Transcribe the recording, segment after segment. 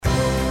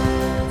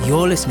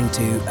You're listening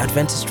to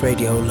Adventist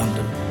Radio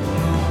London.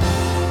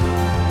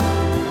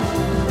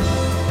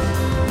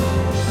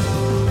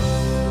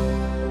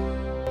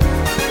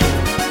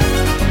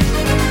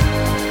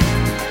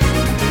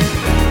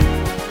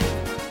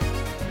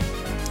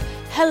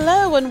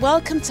 Hello and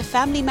welcome to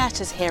Family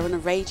Matters here on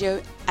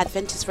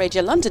Adventist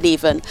Radio London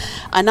even.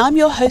 And I'm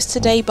your host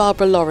today,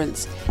 Barbara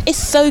Lawrence. It's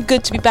so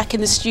good to be back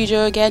in the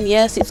studio again.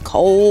 Yes, it's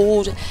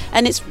cold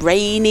and it's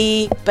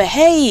rainy, but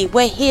hey,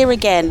 we're here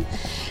again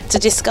to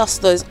discuss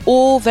those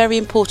all very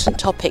important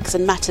topics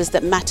and matters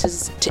that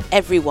matters to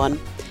everyone,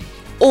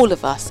 all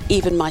of us,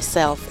 even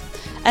myself.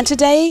 And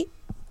today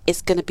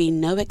is going to be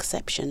no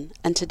exception.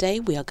 And today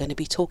we are going to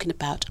be talking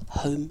about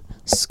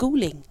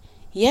homeschooling.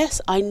 Yes,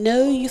 I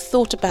know you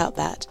thought about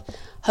that,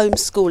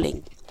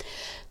 homeschooling.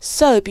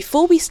 So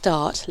before we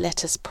start,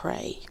 let us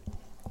pray.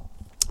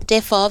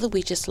 Dear Father,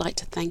 we just like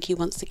to thank you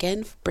once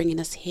again for bringing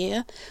us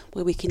here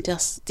where we can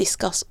just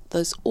discuss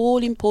those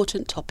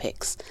all-important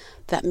topics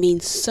that mean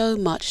so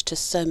much to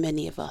so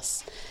many of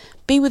us.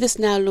 Be with us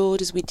now,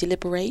 Lord, as we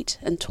deliberate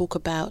and talk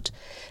about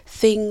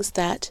things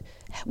that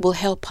will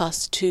help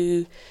us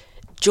to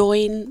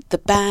join the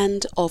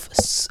band of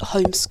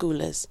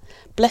homeschoolers.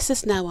 Bless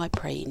us now, I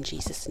pray, in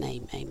Jesus'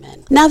 name.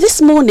 Amen. Now,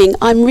 this morning,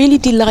 I'm really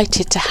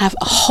delighted to have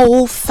a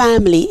whole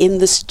family in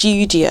the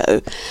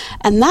studio.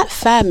 And that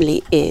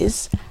family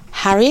is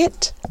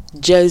Harriet,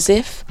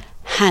 Joseph,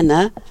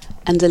 Hannah,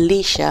 and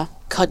Alicia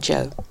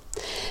Cudjoe.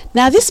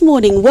 Now, this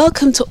morning,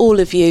 welcome to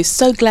all of you.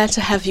 So glad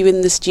to have you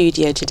in the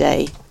studio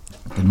today.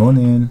 Good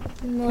morning.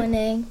 Good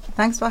morning.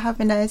 Thanks for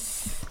having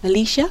us.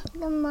 Alicia?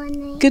 Good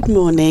morning. Good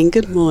morning,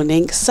 good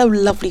morning. So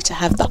lovely to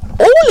have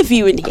all of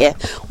you in here.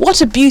 What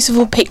a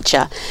beautiful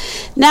picture.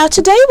 Now,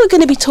 today we're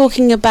going to be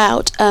talking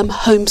about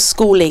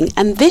homeschooling,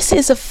 and this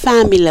is a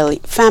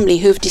family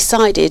who have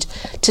decided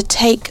to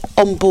take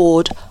on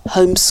board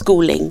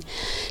homeschooling.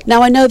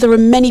 Now, I know there are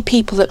many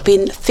people that have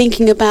been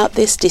thinking about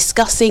this,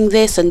 discussing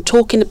this, and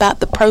talking about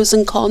the pros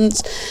and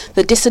cons,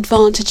 the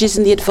disadvantages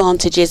and the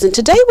advantages. And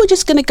today we're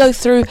just going to go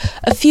through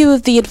a few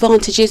of the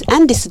advantages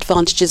and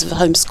disadvantages of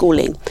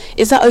homeschooling.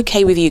 Is that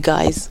okay with you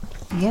guys?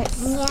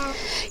 Yes. Yeah.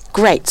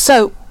 Great.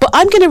 So, but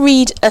I'm going to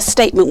read a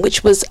statement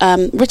which was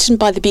written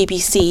by the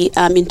BBC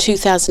in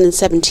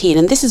 2017,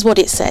 and this is what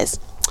it says.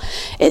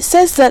 It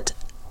says that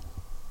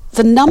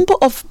the number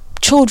of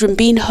children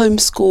being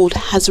homeschooled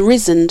has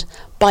risen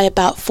by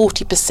about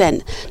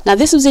 40%. Now,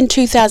 this was in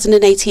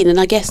 2018, and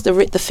I guess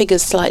the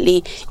figures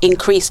slightly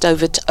increased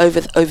over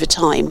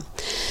time.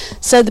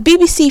 So the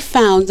BBC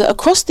found that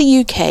across the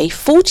UK,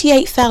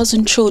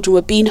 48,000 children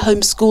were being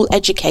homeschool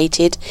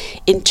educated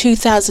in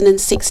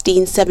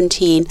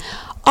 2016-17,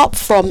 up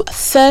from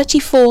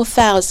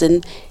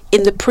 34,000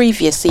 in the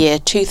previous year,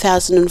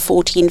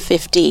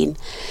 2014-15.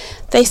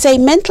 They say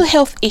mental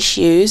health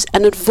issues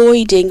and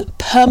avoiding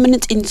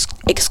permanent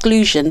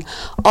exclusion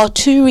are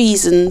two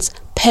reasons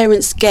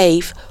parents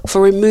gave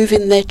for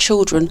removing their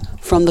children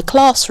from the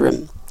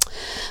classroom.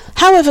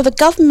 However, the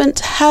government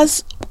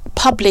has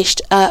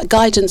published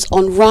guidance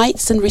on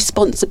rights and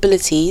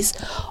responsibilities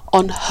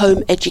on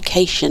home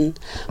education,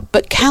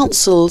 but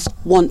councils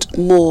want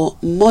more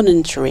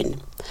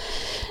monitoring.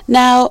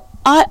 Now,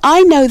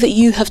 I know that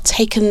you have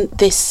taken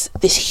this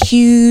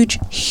huge,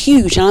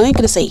 and I'm only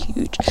going to say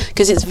huge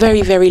because it's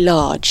very, very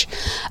large,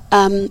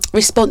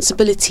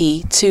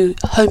 responsibility to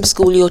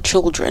homeschool your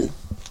children.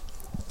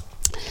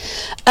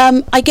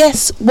 I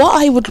guess what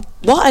I would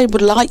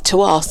like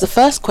to ask, the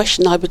first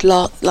question I would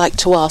like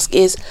to ask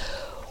is,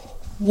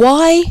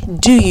 why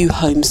do you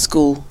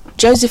homeschool?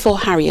 Joseph or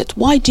Harriet,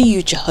 why do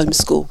you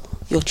homeschool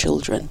your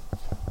children?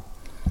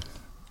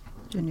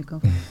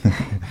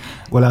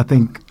 Well, I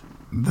think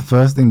the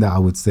first thing that I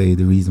would say,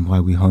 the reason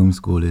why we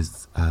homeschool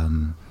is,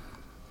 and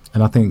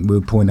I think we'll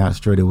point out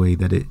straight away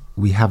that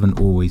we haven't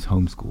always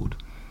homeschooled.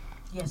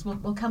 Yes,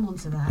 we'll come on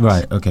to that.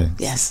 Right, okay.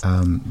 Yes.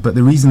 But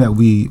the reason that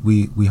we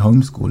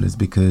homeschool is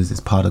because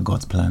it's part of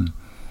God's plan.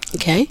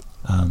 Okay.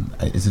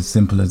 It's as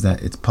simple as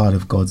that. It's part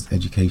of God's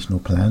educational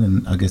plan,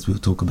 and I guess we'll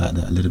talk about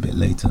that a little bit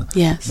later.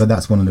 Yes. But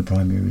that's one of the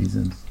primary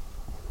reasons.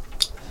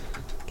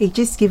 It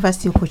just gives us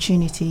the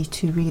opportunity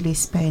to really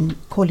spend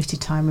quality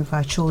time with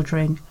our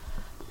children,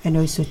 and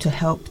also to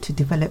help to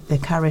develop their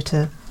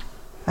character.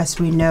 As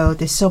we know,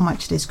 there's so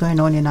much that's going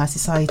on in our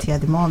society at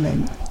the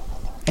moment,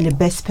 and the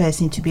best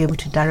person to be able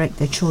to direct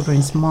their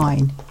children's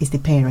mind is the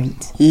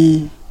parent.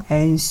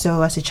 And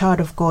so as a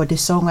child of God, the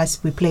song as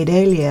we played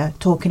earlier,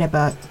 talking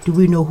about, do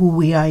we know who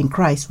we are in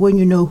Christ? When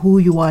you know who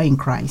you are in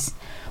Christ,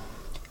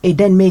 it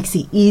then makes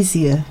it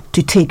easier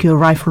to take your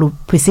rightful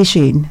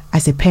position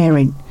as a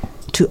parent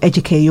to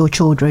educate your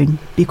children,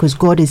 because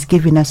God is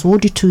giving us all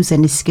the tools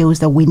and the skills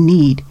that we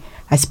need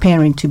as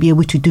parents to be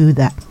able to do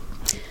that.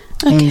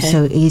 Okay. And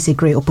so it is a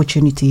great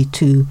opportunity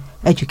to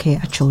educate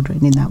our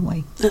children in that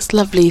way. That's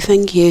lovely,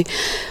 thank you.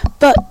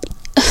 But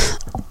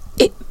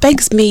it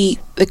begs me,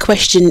 the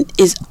question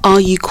is, are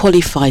you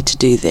qualified to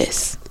do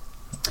this?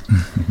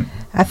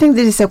 I think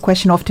this is a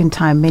question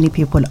oftentimes many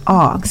people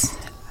ask,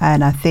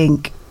 and I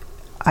think,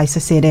 as I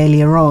said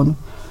earlier on,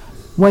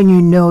 when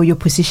you know your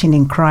position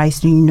in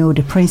Christ, you know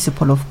the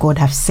principle of God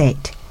have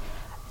set,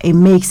 it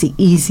makes it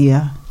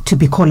easier to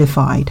be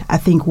qualified. I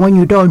think when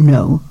you don't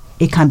know,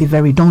 it can be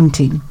very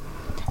daunting.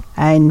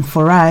 And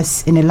for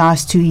us, in the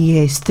last 2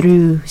 years,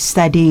 through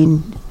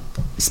studying,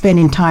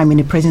 spending time in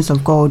the presence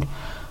of God,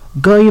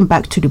 going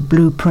back to the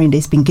blueprint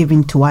that's been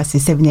given to us, the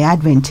Seventh-day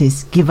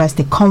Adventists, give us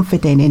the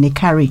confidence and the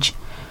courage,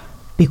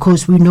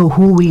 because we know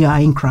who we are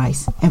in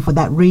Christ. And for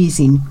that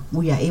reason,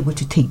 we are able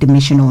to take the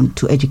mission on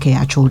to educate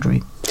our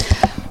children.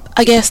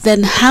 I guess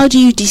then, how do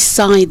you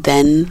decide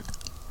then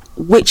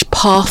which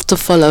path to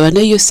follow? I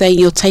know you're saying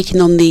you're taking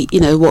on the,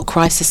 what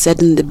Christ has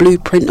said in the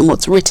blueprint and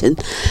what's written.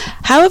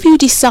 How have you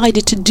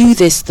decided to do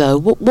this, though?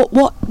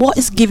 What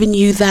has given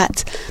you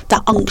that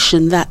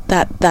unction,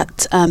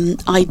 that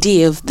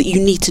idea of that you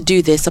need to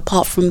do this,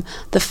 apart from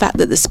the fact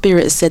that the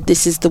Spirit has said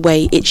this is the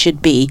way it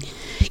should be?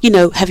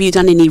 Have you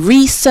done any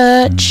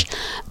research?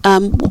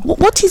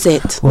 What is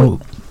it? Well,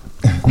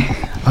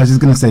 I was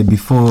just going to say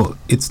before,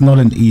 it's not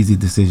an easy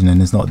decision,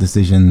 and it's not a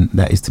decision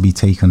that is to be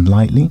taken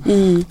lightly.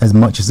 As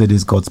much as it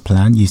is God's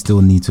plan, you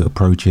still need to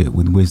approach it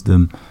with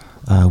wisdom,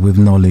 with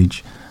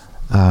knowledge,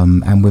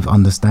 and with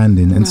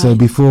understanding. And so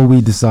before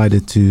we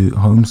decided to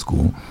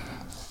homeschool,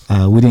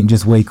 we didn't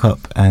just wake up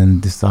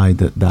and decide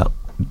that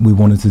we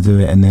wanted to do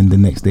it, and then the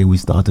next day we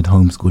started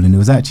homeschooling. It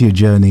was actually a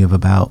journey of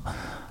about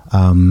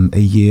a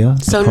year.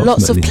 So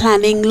lots of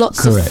planning,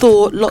 lots of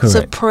thought, lots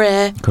of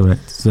prayer.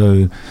 Correct.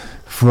 So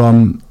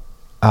from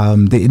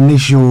the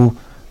initial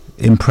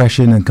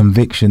impression and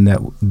conviction that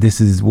this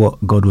is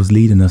what God was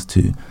leading us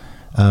to,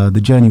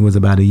 the journey was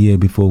about a year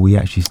before we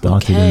actually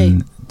started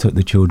and took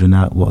the children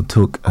out,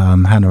 took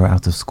Hannah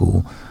out of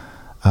school,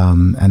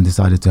 and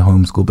decided to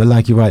homeschool. But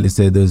like you rightly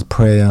said, there was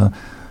prayer,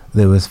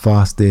 there was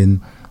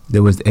fasting,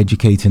 there was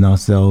educating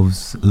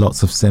ourselves,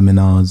 lots of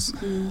seminars,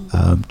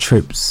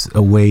 trips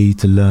away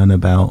to learn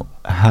about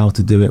how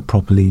to do it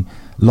properly,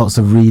 lots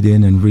of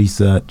reading and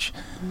research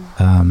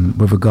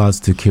with regards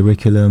to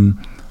curriculum,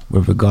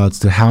 with regards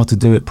to how to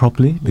do it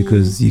properly,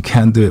 because you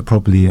can do it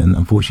properly and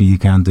unfortunately you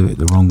can do it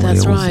the wrong way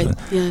also. That's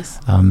right, yes.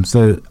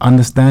 So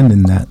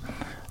understanding that.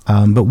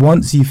 But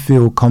once you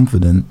feel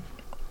confident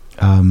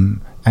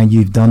and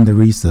you've done the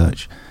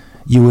research,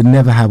 you would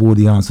never have all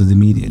the answers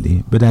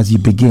immediately. But as you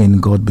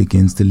begin, God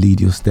begins to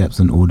lead your steps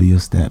and order your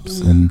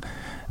steps and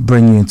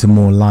bring you into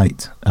more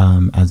light,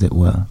 as it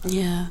were.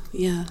 Yeah.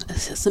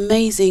 It's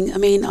amazing. I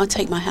mean, I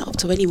take my hat off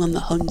to anyone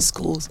that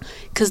homeschools,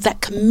 because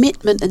that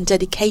commitment and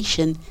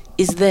dedication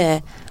is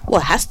there.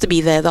 Well, it has to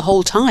be there the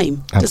whole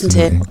time, doesn't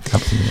it?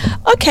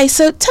 Absolutely. Okay,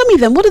 so tell me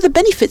then, what are the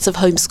benefits of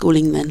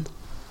homeschooling then?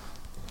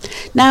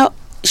 Now,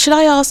 should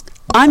I ask?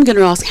 I'm going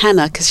to ask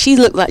Hannah, because she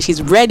looked like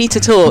she's ready to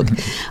talk.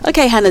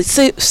 Okay, Hannah,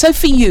 so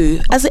for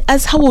you,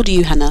 as how old are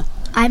you, Hannah?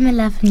 I'm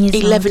 11 years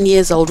old. 11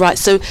 years old, right.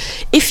 So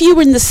if you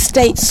were in the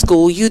state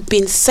school, you'd be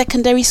in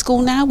secondary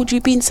school now? Would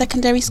you be in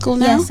secondary school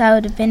now? Yes, I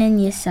would have been in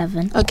year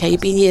 7. Okay, you've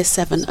been year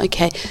 7.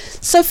 Okay.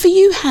 So for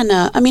you,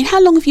 Hannah, I mean,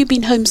 how long have you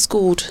been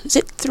homeschooled? Is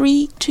it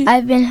 2?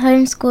 I've been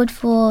homeschooled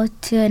for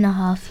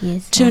 2.5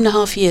 years.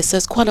 2.5 years, so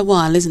it's quite a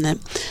while, isn't it?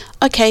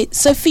 Okay,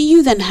 so for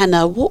you then,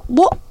 Hannah,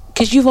 what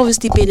because you've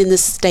obviously been in the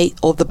state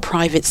or the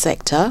private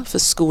sector for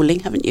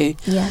schooling, haven't you?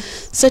 Yeah.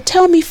 So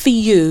tell me, for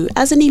you,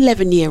 as an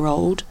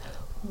 11-year-old,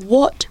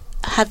 what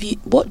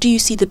do you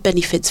see the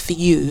benefits for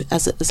you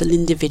as an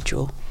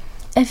individual?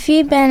 A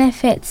few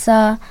benefits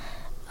are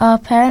our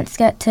parents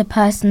get to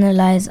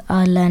personalise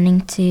our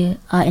learning to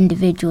our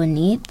individual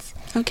needs.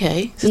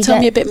 Okay, so tell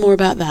me a bit more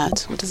about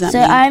that. What does that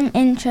mean? So I'm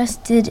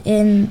interested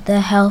in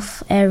the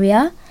health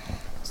area.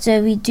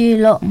 So we do a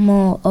lot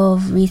more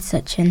of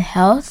research in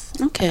health.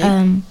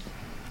 Okay.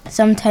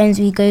 Sometimes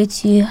we go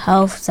to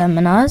health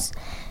seminars.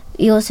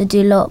 We also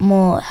do a lot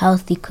more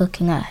healthy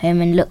cooking at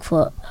home and look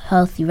for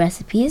healthy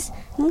recipes.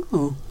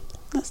 Oh,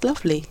 that's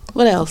lovely.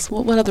 What else?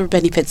 What other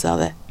benefits are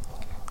there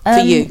for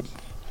you?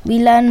 We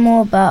learn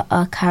more about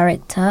our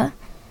character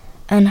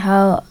and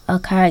how our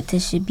character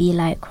should be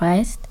like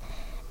Christ.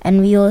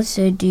 And we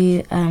also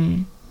do,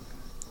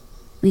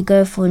 we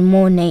go for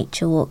more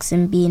nature walks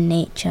and be in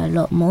nature a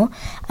lot more.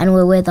 And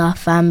we're with our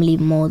family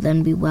more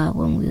than we were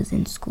when we was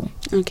in school.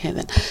 Okay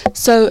then.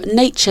 So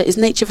is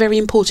nature very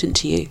important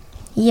to you?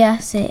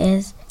 Yes, it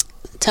is.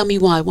 Tell me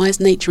why. Why is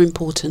nature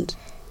important?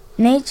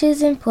 Nature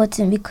is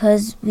important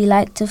because we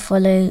like to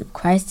follow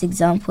Christ's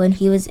example, and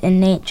he was in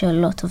nature a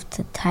lot of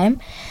the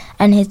time.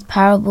 And his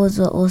parables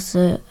were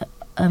also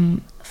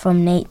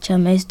from nature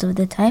most of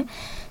the time.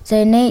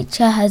 So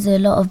nature has a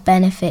lot of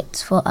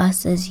benefits for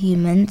us as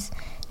humans.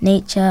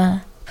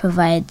 Nature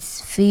provides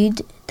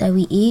food that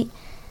we eat.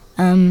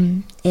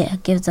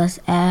 It gives us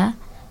air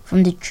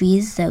from the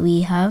trees that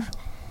we have.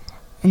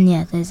 And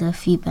yeah, there's a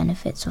few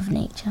benefits of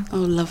nature. Oh,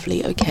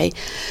 lovely. Okay.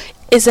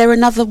 Is there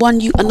another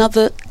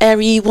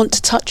area you want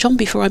to touch on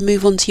before I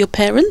move on to your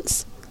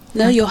parents?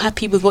 No, you're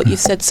happy with what you've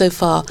said so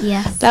far?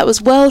 Yes. That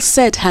was well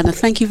said, Hannah.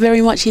 Thank you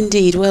very much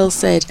indeed. Well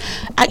said.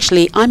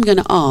 Actually, I'm going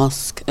to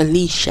ask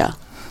Alicia.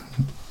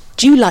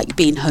 Do you like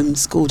being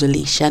homeschooled,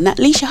 Alicia? Now,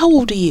 Alicia, how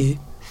old are you?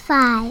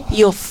 5.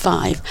 You're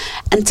 5.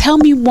 And tell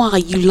me why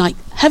you like...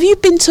 Have you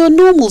been to a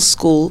normal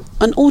school,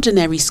 an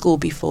ordinary school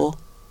before?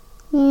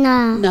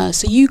 No. No,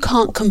 so you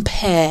can't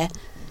compare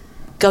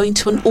going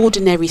to an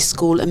ordinary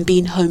school and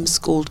being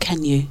homeschooled,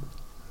 can you?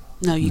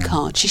 No, you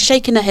can't. She's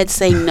shaking her head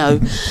saying no.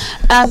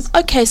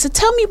 Okay, so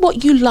tell me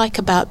what you like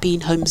about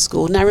being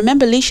homeschooled. Now,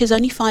 remember, Leisha's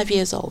only 5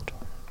 years old.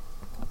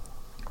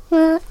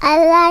 Well,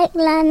 I like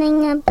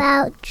learning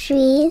about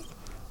trees,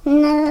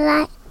 and I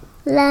like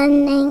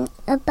learning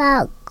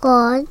about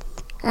God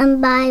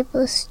and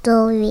Bible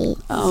stories.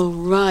 Oh,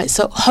 right.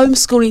 So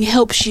homeschooling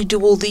helps you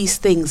do all these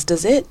things,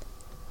 does it?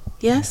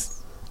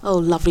 Yes? Oh,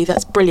 lovely.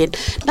 That's brilliant.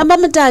 Now,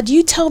 Mum and Dad,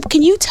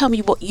 can you tell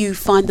me what you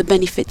find the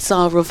benefits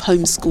are of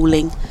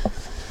homeschooling?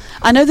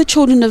 I know the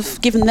children have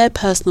given their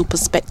personal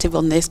perspective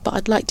on this, but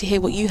I'd like to hear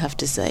what you have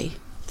to say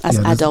as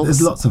adults.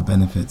 There's lots of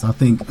benefits. I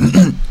think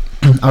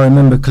I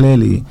remember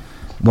clearly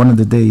one of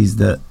the days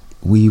that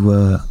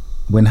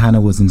when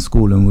Hannah was in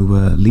school and we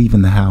were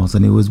leaving the house,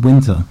 and it was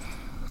winter.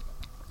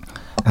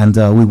 And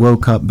we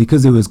woke up,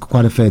 because it was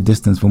quite a fair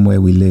distance from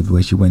where we lived,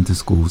 where she went to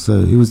school. So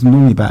it was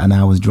normally about an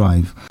hour's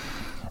drive.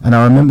 And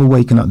I remember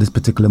waking up this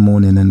particular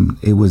morning and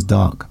it was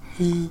dark.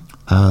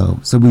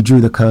 So we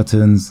drew the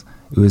curtains.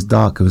 It was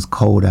dark. It was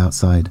cold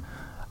outside.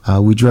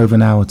 We drove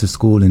an hour to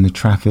school in the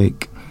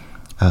traffic.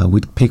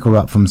 We'd pick her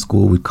up from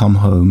school. We'd come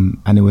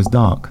home and it was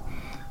dark.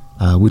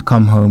 We'd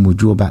come home. We'd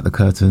draw back the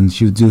curtains.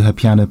 She would do her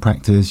piano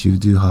practice. She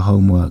would do her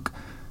homework.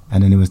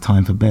 And then it was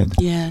time for bed.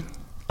 Yeah.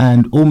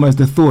 And almost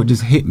the thought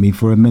just hit me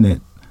for a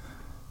minute.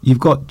 You've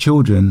got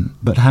children,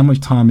 but how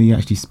much time are you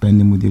actually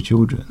spending with your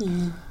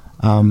children?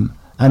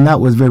 And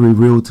that was very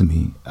real to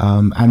me.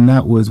 And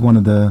that was one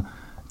of the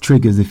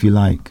triggers, if you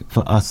like,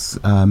 for us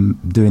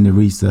doing the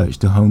research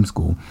to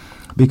homeschool.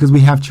 Because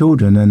we have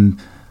children and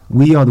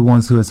we are the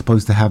ones who are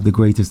supposed to have the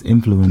greatest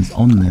influence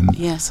on them.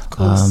 Yes, of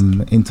course.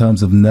 In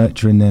terms of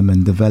nurturing them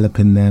and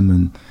developing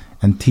them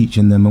and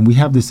teaching them. And we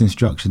have this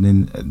instruction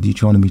in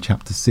Deuteronomy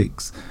chapter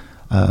 6,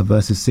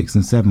 verses 6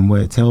 and 7,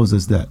 where it tells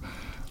us that,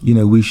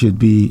 we should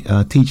be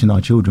teaching our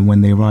children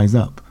when they rise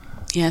up.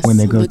 Yes, when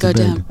they go to bed,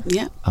 down.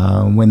 Yeah.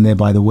 When they're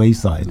by the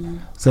wayside.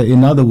 So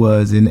in other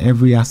words, in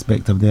every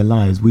aspect of their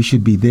lives, we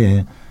should be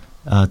there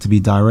to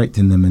be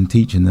directing them and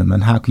teaching them.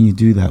 And how can you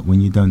do that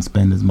when you don't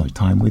spend as much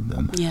time with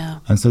them? Yeah.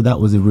 And so that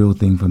was a real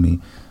thing for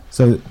me.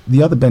 So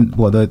the other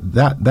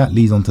that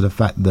leads on to the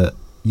fact that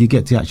you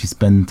get to actually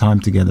spend time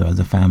together as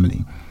a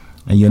family,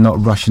 and you're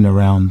not rushing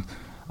around.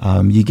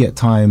 You get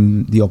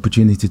the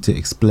opportunity to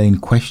explain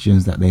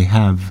questions that they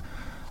have,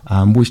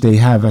 which they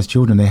have as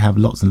children. They have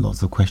lots and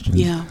lots of questions.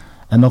 Yeah.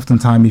 And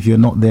oftentimes, if you're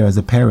not there as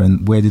a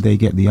parent, where do they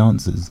get the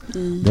answers?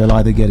 They'll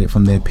either get it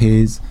from their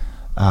peers,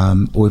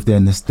 or if they're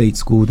in the state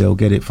school, they'll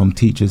get it from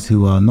teachers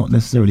who are not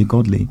necessarily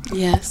godly.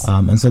 Yes.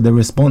 And so the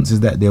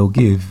responses that they'll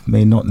give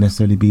may not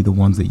necessarily be the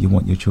ones that you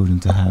want your children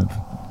to have.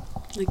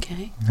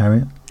 Okay.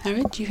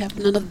 Harriet, do you have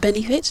another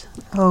benefit?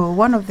 Oh,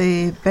 one of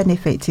the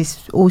benefits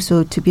is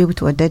also to be able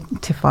to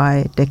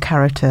identify the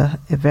character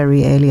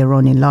very earlier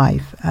on in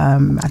life.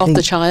 Of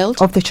the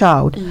child? Of the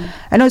child.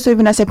 And also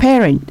even as a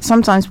parent,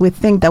 sometimes we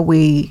think that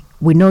we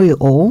know it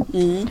all.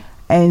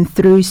 And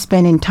through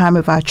spending time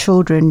with our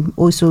children,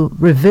 also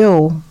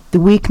reveal the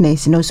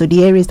weakness and also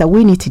the areas that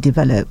we need to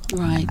develop.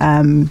 Right.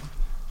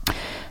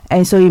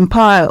 And so in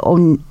part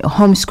on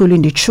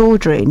homeschooling the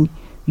children,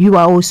 you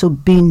are also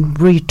being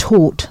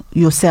retaught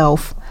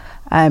yourself,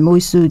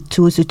 also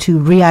to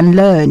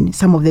re-unlearn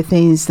some of the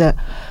things that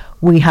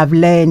we have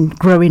learned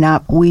growing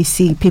up. We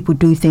see people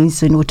do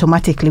things and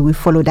automatically we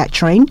follow that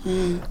trend.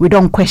 We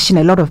don't question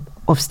a lot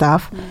of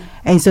stuff.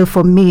 And so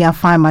for me, I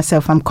find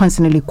myself, I'm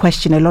constantly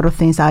questioning a lot of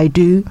things I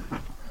do,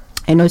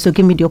 and also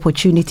give me the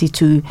opportunity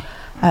to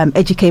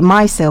educate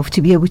myself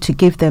to be able to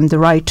give them the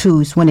right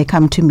tools when they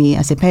come to me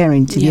as a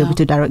parent, to be able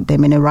to direct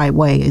them in the right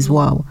way as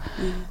well.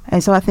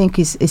 And so I think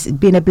it's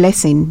been a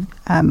blessing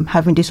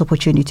having this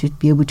opportunity to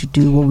be able to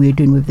do what we're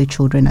doing with the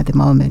children at the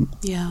moment.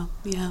 Yeah.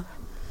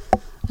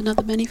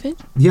 Another benefit?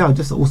 Yeah, I'd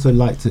just also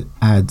like to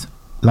add,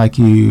 like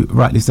you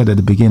rightly said at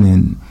the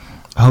beginning,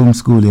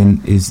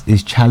 homeschooling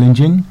is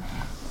challenging.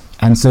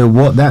 And so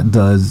what that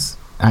does,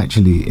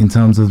 actually, in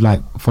terms of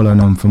like following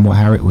on from what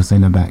Harriet was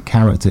saying about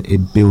character,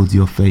 it builds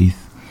your faith.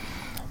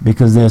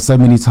 Because there are so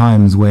many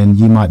times when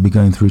you might be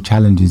going through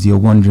challenges, you're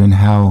wondering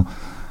how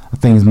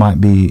things might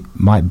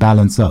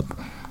balance up.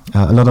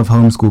 A lot of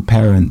homeschool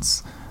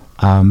parents,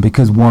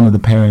 because one of the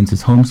parents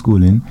is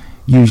homeschooling,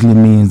 usually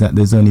means that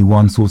there's only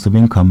one source of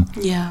income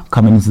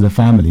coming into the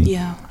family.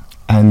 Yeah.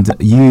 And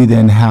you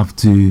then have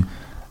to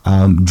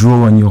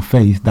draw on your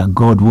faith that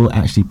God will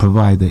actually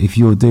provide, that if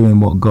you're doing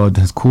what God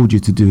has called you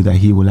to do, that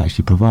he will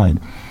actually provide.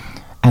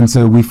 And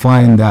so we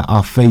find that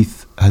our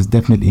faith has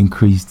definitely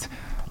increased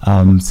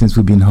since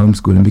we've been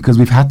homeschooling, because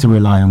we've had to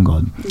rely on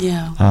God.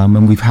 Yeah.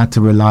 And we've had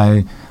to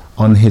rely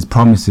on his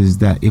promises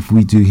that if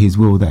we do his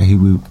will, that he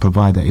will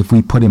provide, that if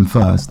we put him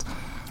first,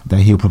 that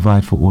he'll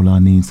provide for all our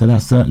needs. So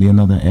that's certainly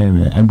another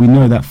area. And we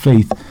know that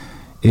faith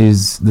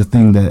is the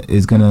thing that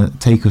is going to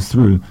take us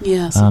through.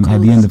 Yes, at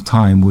the end of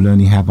time, we'll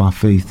only have our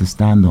faith to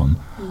stand on.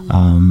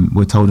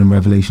 We're told in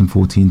Revelation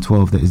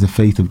 14:12 that is the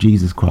faith of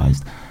Jesus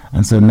Christ.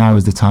 And so now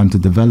is the time to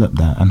develop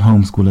that, and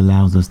homeschool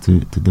allows us to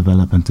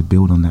develop and to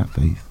build on that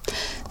faith.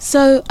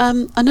 So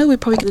I know we're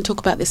probably going to talk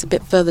about this a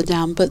bit further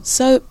down, but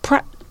so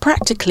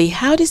practically,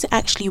 how does it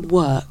actually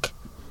work?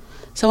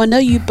 So I know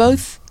you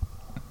both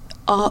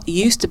are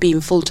used to be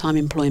in full-time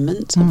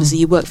employment. Obviously,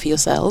 you work for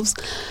yourselves.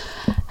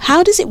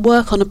 How does it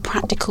work on a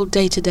practical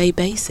day-to-day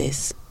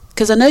basis?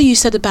 Because I know you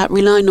said about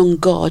relying on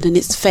God, and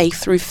it's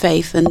faith through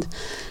faith, and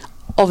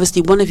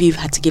obviously one of you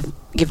had to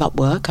give up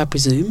work, I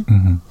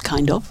presume,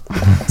 kind of.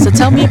 So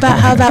tell me about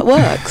how that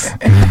works.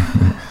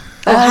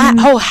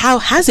 How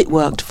has it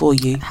worked for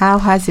you? How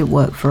has it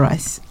worked for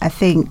us? I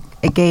think,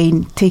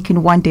 again,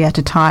 taking one day at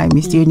a time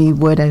is the only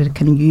word that I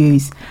can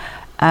use.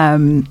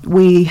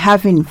 We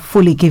haven't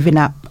fully given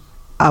up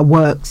our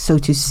work, so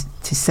to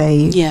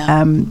say.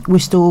 We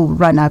still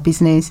run our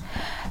business,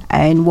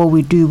 and what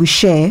we do, we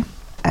share,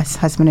 as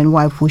husband and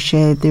wife, we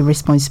share the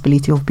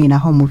responsibility of being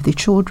at home with the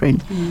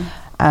children.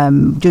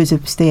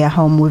 Joseph stay at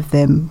home with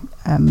them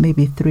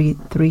maybe three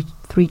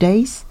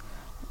days,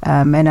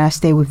 and I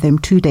stay with them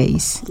 2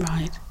 days.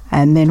 Right.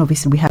 And then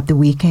obviously we have the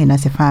weekend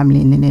as a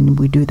family, and then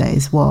we do that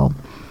as well.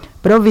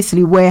 But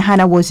obviously where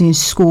Hannah was in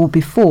school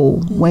before,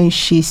 when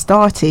she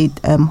started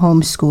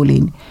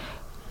homeschooling,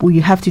 well,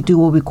 you have to do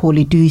what we call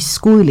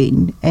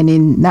de-schooling, and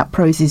in that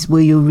process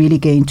where you're really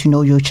getting to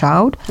know your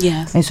child.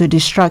 Yes. And so the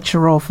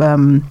structure of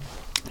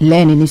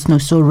learning is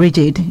not so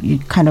rigid. You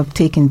kind of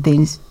taking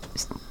things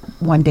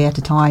one day at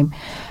a time,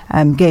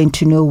 getting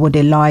to know what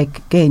they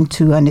like, getting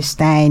to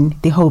understand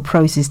the whole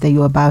process that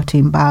you're about to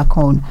embark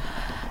on.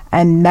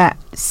 And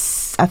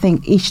that's, I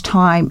think, each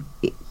time,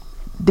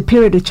 the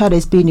period the child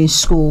has been in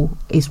school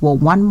is what,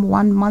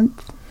 one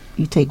month?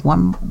 You take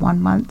one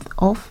month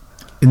off?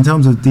 In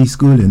terms of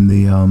de-schooling,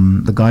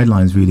 the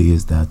guidelines really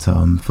is that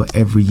for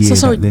every year. So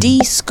sorry,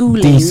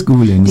 de-schooling.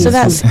 De-schooling. So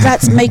that's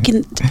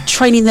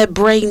training their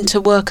brain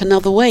to work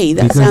another way.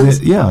 That because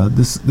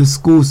sounds.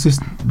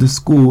 The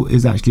school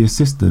is actually a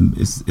system.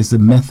 It's a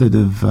method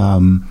of.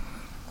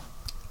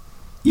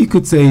 You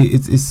could say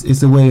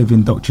it's a way of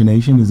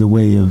indoctrination. It's a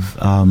way of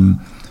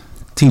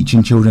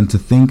teaching children to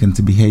think and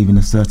to behave in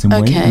a certain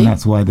way, and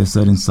that's why there's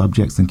certain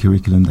subjects and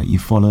curriculum that you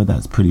follow.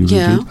 That's pretty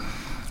rigid.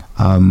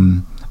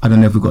 I don't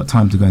know if we've got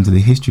time to go into the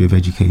history of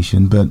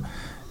education, but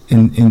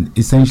in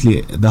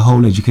essentially the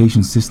whole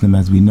education system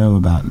as we know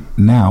about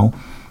now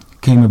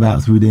came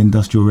about through the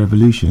Industrial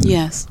Revolution.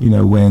 Yes. You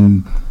know,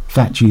 when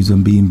factories were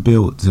being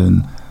built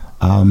and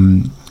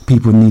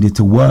people needed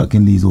to work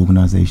in these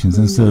organizations.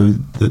 And so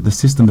the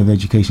system of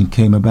education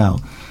came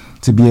about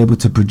to be able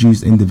to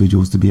produce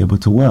individuals to be able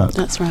to work.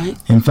 That's right.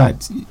 In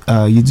fact,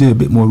 you do a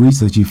bit more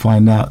research, you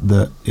find out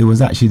that it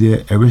was actually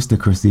the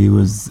aristocracy, it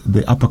was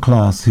the upper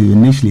class who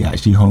initially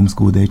actually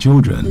homeschooled their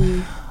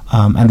children.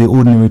 And the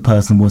ordinary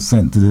person was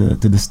sent to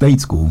the state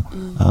school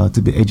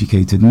to be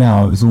educated.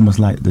 Now it's almost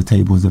like the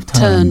tables have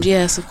turned.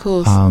 Yes, of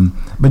course.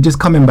 But just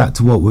coming back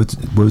to what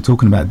we're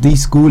talking about,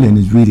 de-schooling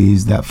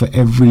is that for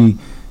every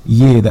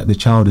year that the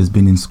child has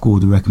been in school,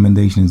 the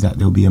recommendation is that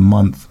there'll be a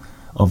month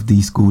of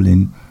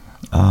de-schooling.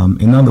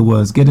 In other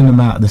words, getting them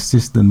out of the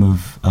system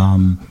of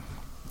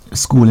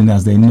schooling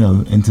as they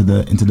know into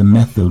the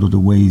method or the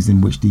ways in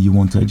which do you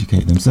want to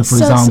educate them. So, for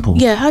example,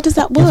 how does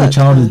that work? If a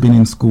child has been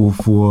in school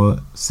for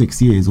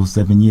 6 years or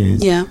 7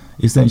 years,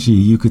 essentially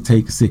you could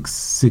take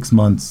 6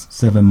 months,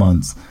 7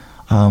 months,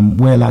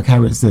 where, like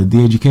Harriet said,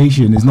 the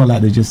education is not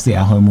like they just sit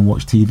at home and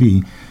watch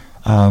TV,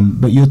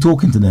 but you're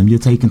talking to them, you're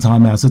taking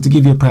time out. So to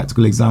give you a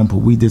practical example,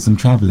 we did some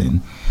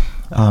traveling.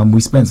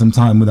 We spent some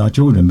time with our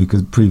children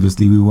because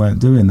previously we weren't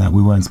doing that.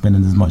 We weren't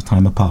spending as much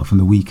time apart from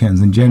the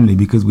weekends, and generally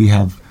because we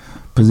have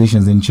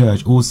positions in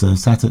church also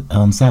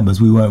on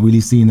Sabbaths, we weren't really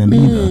seeing them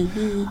either.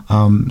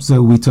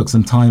 So we took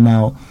some time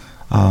out.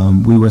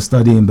 We were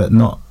studying, but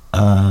not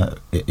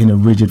in a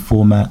rigid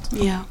format.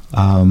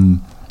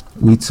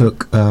 We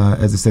took,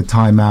 as I said,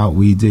 time out.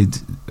 We did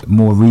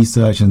more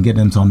research and get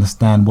them to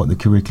understand what the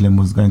curriculum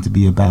was going to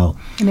be about.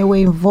 And they were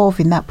involved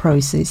in that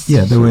process.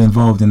 Yeah, they were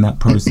involved in that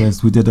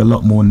process. We did a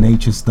lot more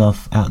nature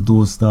stuff,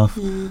 outdoor stuff,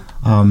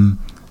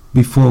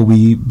 before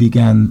we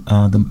began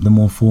the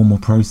more formal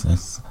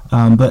process.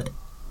 But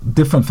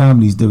different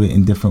families do it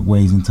in different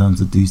ways in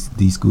terms of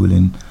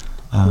de-schooling.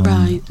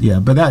 Right. Yeah,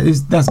 but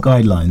that's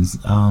guidelines.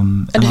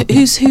 And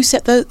who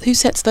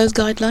sets those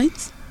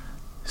guidelines?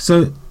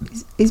 So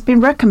it's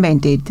been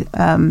recommended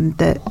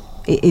that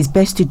it is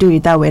best to do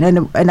it that way,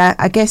 and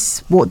I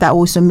guess what that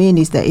also means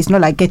is that it's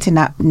not like getting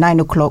up 9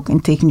 o'clock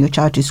and taking your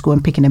child to school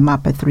and picking them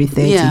up at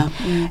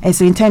 3:30. And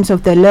so in terms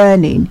of the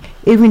learning,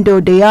 even though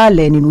they are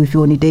learning with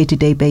you on a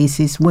day-to-day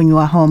basis, when you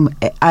are home,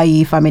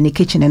 i.e. if I'm in the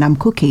kitchen and I'm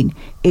cooking,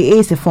 it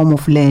is a form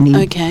of learning.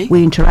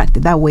 We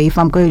interact that way. If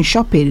I'm going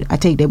shopping, I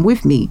take them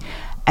with me.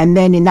 And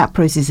then in that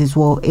process as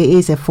well, it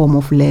is a form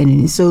of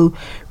learning. So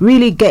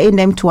really getting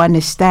them to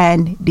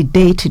understand the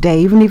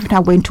day-to-day, even if I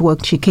went to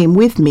work, she came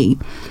with me.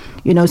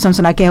 You know,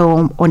 sometimes I get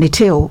on the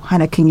till,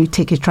 Hannah, can you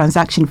take a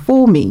transaction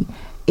for me?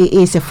 it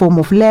is a form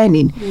of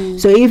learning.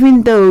 So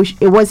even though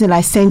it wasn't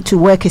like sent to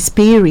work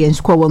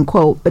experience, quote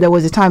unquote, but there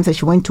was a time that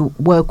she went to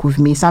work with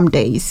me some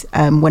days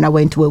when I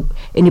went to work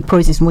in the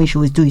process when she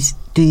was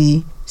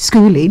doing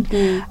schooling,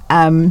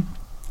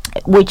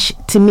 which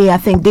to me, I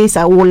think these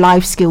are all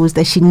life skills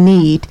that she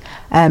need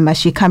as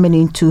she coming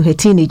into her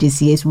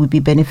teenagers years would be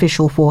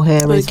beneficial for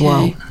her as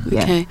well.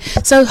 Okay.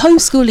 So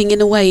homeschooling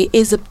in a way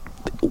is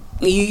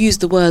you use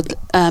the word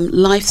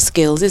life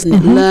skills, isn't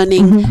it?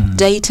 Learning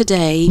day to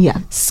day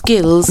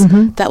skills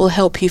that will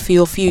help you for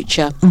your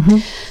future.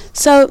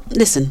 So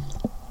listen,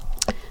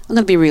 I'm going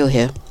to be real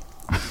here.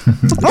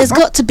 There's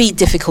got to be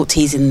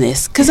difficulties in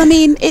this, because I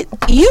mean,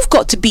 you've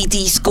got to be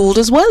de-schooled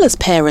as well as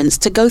parents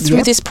to go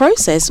through this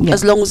process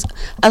as long as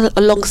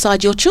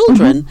alongside your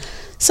children.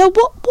 So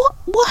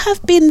what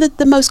have been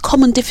the most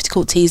common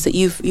difficulties that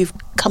you've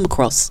come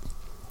across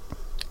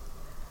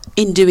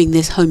in doing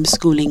this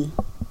homeschooling?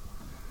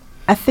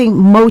 I think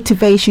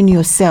motivation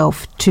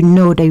yourself to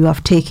know that you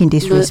have taken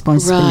this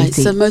responsibility. Right,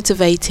 so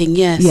motivating,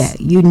 yes. Yeah,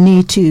 you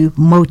need to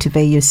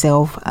motivate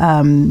yourself.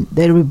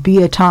 There will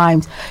be a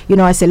time,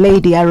 as a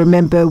lady, I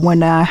remember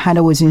when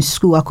Hannah was in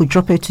school, I could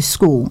drop her to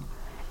school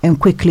and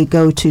quickly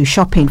go to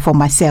shopping for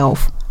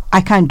myself.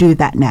 I can't do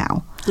that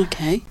now.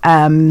 Okay.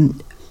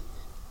 And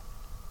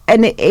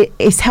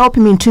it's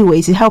helping me in two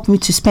ways. It helped me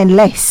to spend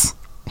less.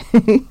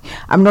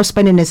 I'm not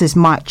spending as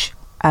much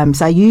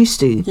as I used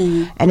to,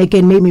 and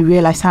again made me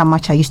realize how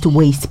much I used to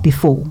waste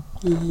before,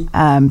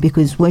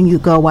 because when you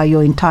go while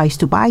you're enticed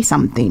to buy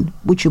something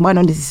which you might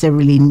not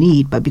necessarily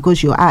need, but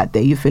because you're out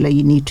there you feel like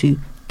you need to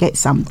get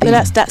something.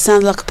 But that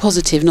sounds like a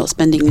positive, not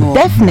spending more.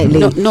 Definitely.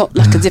 Not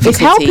like a difficulty. It's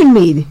helping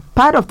me.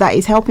 Part of that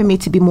is helping me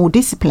to be more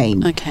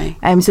disciplined. Okay.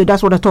 So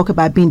that's what I talk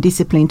about, being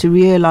disciplined, to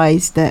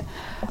realize that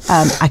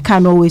I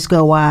can't always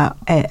go out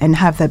and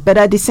have that, but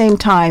at the same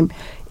time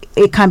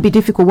it can be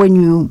difficult when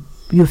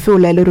you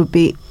feel a little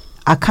bit,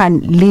 I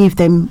can't leave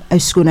them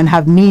at school and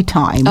have me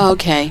time. Oh,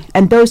 okay.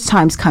 And those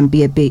times can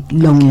be a bit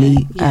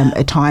lonely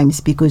at times,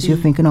 because you're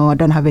thinking, I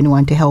don't have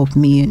anyone to help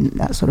me and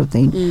that sort of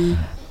thing.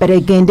 But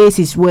again, this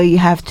is where you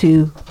have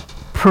to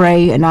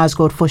pray and ask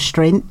God for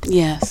strength.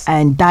 Yes.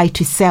 And die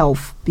to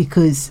self,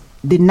 because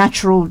the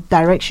natural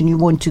direction you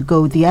want to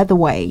go the other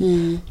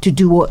way, to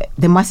do what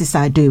the masses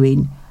are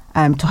doing,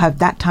 to have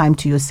that time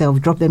to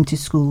yourself, drop them to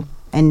school,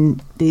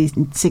 and the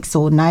 6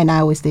 or 9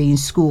 hours they're in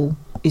school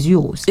is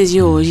yours. Is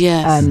yours,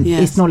 yes.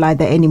 It's not like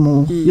that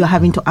anymore. You're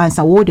having to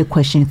answer all the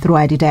questions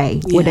throughout the day,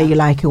 whether you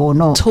like it or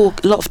not. A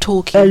lot of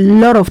talking. A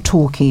lot of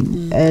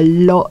talking. A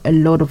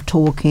lot of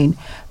talking.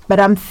 But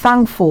I'm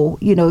thankful,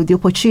 the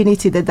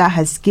opportunity that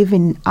has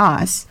given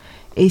us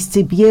is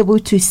to be able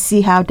to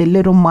see how the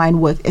little mind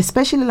works,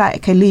 especially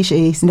like Alicia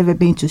has never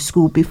been to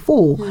school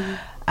before,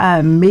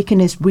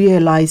 making us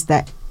realize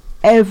that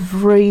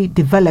every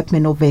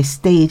development of a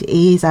state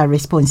is our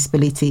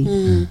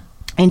responsibility.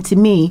 And to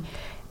me,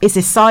 it's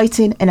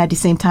exciting, and at the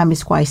same time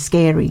it's quite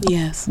scary.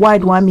 Yes. Why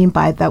do I mean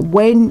by that?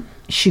 When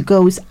she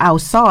goes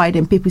outside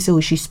and people say,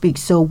 she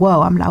speaks so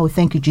well, I'm like,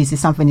 thank you,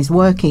 Jesus, something is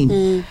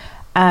working.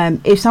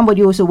 If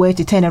somebody also were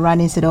to turn around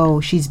and said,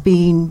 she's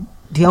being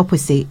the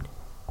opposite,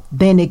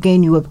 then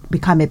again you will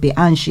become a bit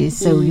anxious.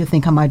 So you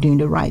think, am I doing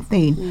the right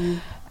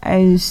thing?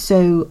 And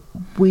so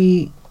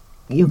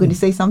you're going to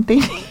say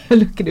something? You're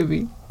looking at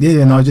me.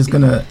 Yeah, no, I'm just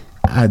going to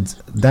add,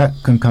 that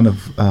can kind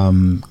of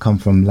come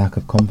from lack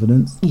of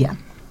confidence. Yeah.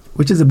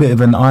 Which is a bit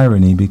of an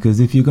irony, because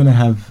if you're going to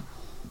have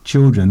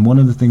children, one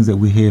of the things that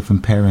we hear from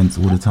parents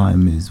all the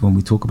time is, when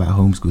we talk about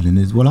homeschooling,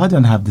 is, well, I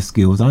don't have the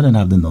skills, I don't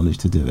have the knowledge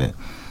to do it.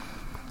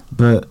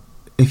 But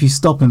if you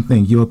stop and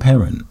think, you're a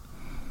parent.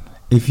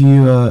 If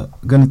you are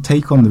going to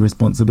take on the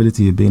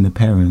responsibility of being a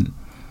parent,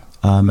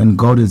 and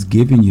God has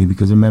given you,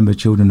 because remember,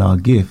 children are a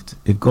gift.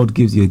 If God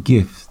gives you a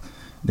gift,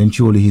 then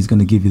surely he's going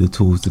to give you the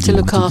tools to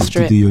look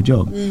after it, to do your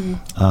job.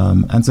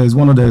 And so it's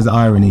one of those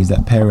ironies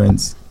that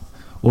parents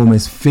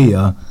almost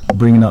fear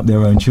bringing up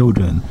their own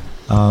children,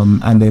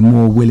 and they're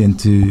more willing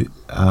to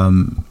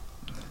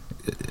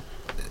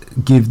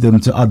give them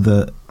to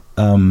other,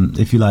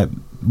 if you like,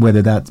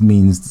 whether that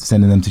means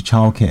sending them to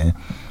childcare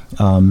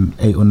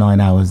 8 or 9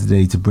 hours a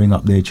day to bring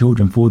up their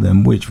children for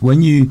them, which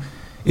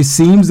it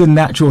seems a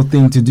natural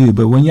thing to do,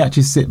 but when you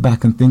actually sit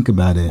back and think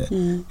about it,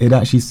 it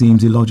actually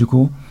seems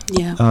illogical.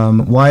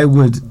 Why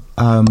would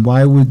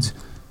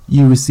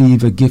you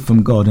receive a gift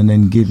from God and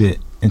then give it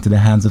into the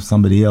hands of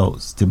somebody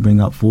else to bring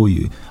up for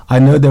you? I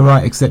know there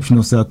are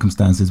exceptional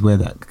circumstances where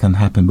that can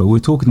happen, but we're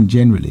talking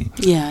generally.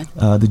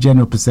 The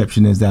general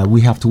perception is that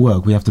we have to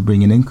work, we have to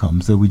bring in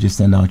income, so we just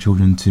send our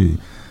children to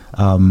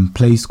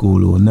play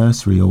school or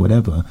nursery or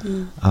whatever.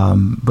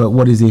 But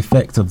what is the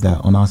effect of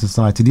that on our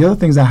society? The other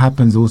things that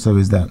happens also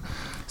is that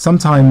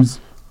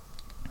sometimes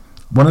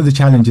one of the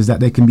challenges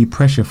that there can be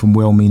pressure from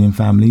well-meaning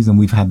families, and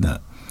we've had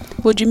that.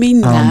 What do you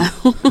mean now?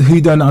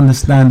 Who don't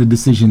understand the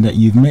decision that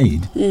you've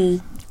made.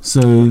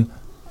 So,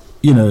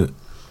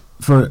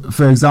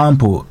 for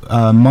example,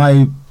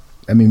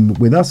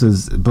 with us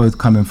as both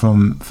coming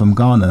from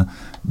Ghana,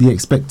 the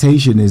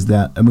expectation is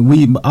that,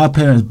 our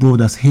parents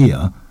brought us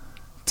here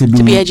to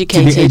be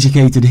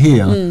educated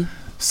here,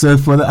 So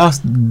for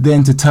us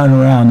then to turn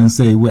around and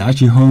say we're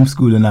actually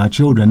homeschooling our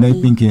children, they're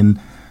thinking,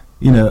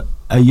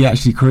 are you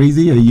actually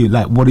crazy? Are you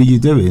what are you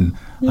doing?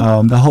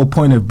 The whole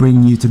point of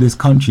bringing you to this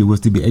country was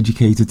to be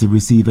educated, to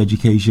receive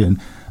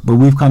education, but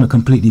we've kind of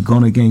completely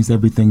gone against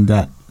everything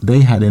that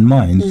they had in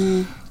mind.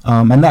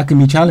 And that can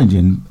be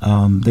challenging.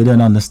 They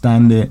don't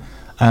understand it.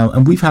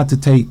 And we've had to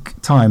take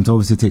time to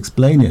obviously to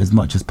explain it as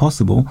much as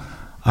possible.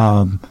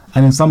 And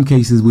in some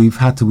cases, we've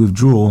had to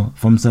withdraw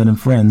from certain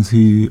friends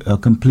who are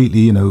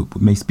completely,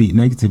 may speak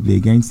negatively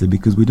against it,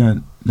 because we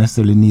don't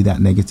necessarily need that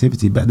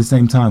negativity. But at the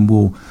same time,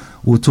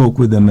 we'll talk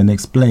with them and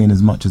explain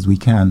as much as we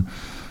can.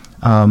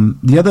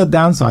 The other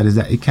downside is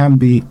that it can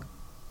be,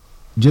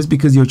 just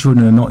because your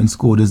children are not in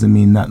school doesn't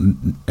mean that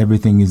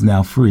everything is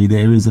now free.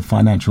 There is a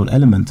financial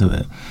element to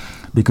it,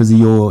 because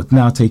you're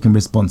now taking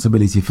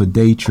responsibility for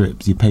day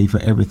trips. You pay for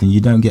everything.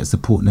 You don't get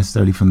support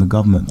necessarily from the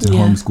government to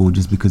homeschool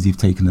just because you've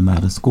taken them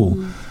out of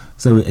school.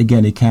 So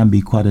again, it can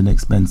be quite an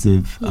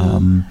expensive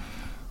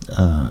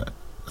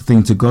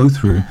thing to go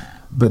through.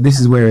 But this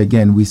is where,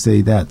 again, we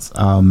say that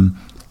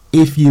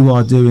if you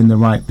are doing the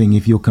right thing,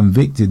 if you're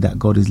convicted that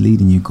God is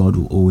leading you, God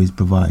will always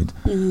provide.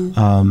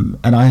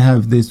 And I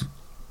have this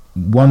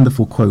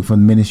wonderful quote from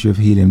the Ministry of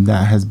Healing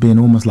that has been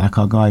almost like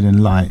our guiding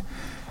light.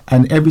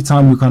 And every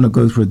time we kind of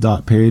go through a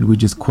dark period, we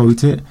just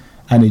quote it,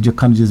 and it just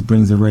kind of just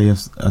brings a ray of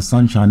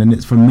sunshine. And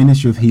it's from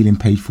Ministry of Healing,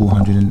 page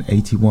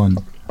 481.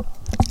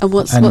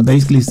 And it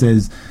basically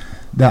says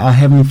that our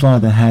Heavenly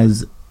Father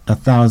has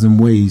 1,000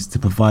 ways to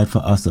provide for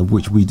us of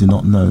which we do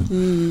not know.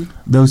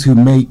 Those who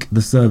make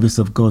the service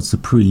of God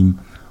supreme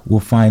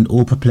will find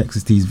all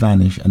perplexities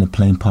vanish and a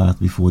plain path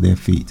before their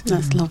feet.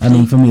 That's lovely. I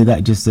mean, for me,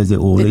 that just says it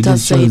all. It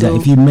just shows that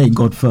all. if you make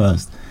God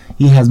first,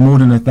 He has more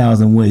than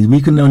 1,000 ways.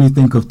 We can only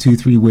think of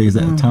 2-3 ways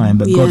at a time,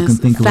 but God can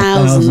think of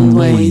 1,000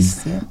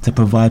 ways to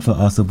provide for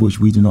us of which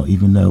we do not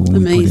even know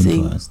when we put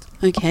Him first.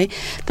 Okay.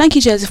 Thank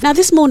you, Joseph. Now,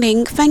 this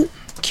morning, thank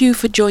you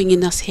for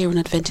joining us here on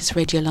Adventist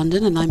Radio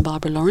London, and I'm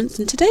Barbara Lawrence,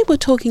 and today we're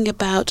talking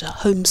about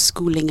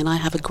homeschooling, and I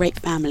have a great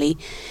family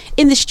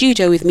in the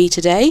studio with me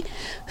today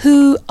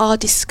who are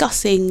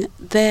discussing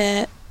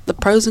the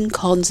pros and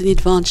cons and the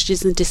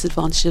advantages and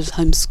disadvantages of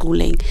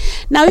homeschooling.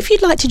 Now, if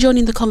you'd like to join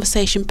in the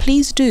conversation,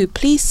 please do.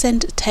 Please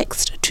send a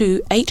text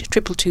to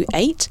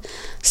 82228,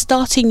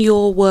 starting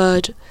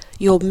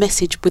your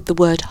message with the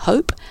word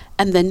hope,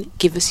 and then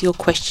give us your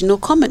question or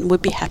comment, and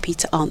we'd be happy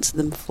to answer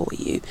them for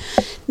you.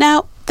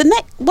 Now,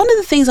 one of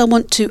the things I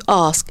want to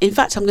ask, in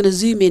fact, I'm going to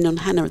zoom in on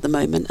Hannah at the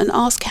moment and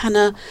ask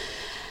Hannah.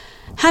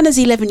 Hannah's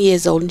 11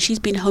 years old and she's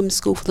been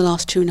homeschooled for the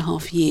last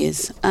 2.5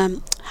 years.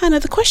 Hannah,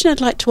 the question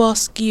I'd like to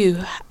ask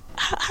you,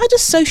 how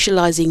does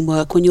socialising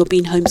work when you're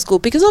being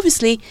homeschooled? Because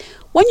obviously,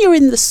 when you're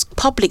in the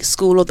public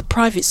school or the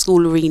private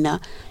school arena,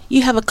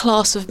 you have a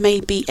class of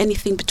maybe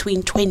anything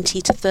between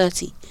 20 to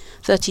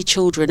 30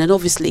 children, and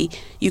obviously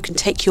you can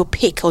take your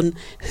pick on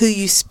who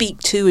you speak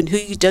to and who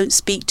you don't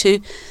speak to.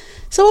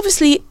 So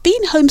obviously,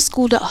 being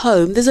homeschooled at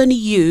home, there's only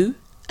you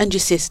and your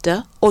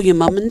sister, or your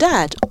mum and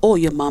dad, or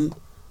your mum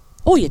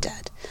or your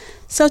dad.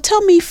 So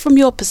tell me from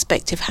your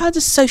perspective, how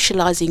does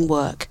socialising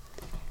work?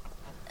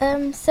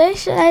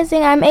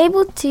 Socialising, I'm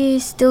able to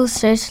still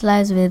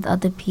socialise with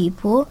other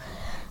people.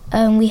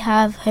 We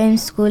have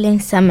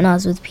homeschooling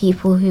seminars with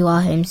people who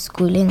are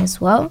homeschooling as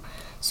well.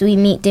 So we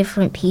meet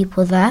different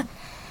people there.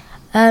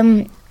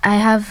 I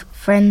have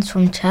friends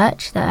from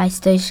church that I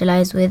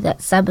socialise with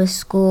at Sabbath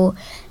school,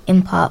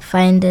 in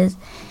Pathfinders.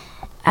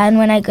 And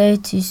when I go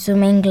to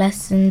swimming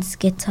lessons,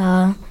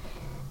 guitar,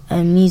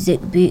 music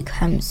boot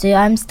camp. So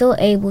I'm still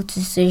able to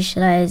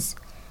socialise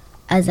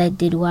as I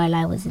did while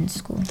I was in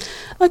school.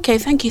 Okay,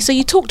 thank you. So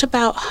you talked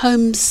about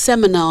homeschooling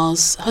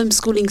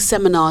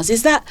seminars.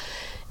 Is that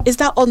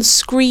on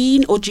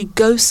screen, or do you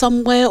go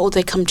somewhere, or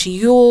they come to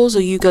yours,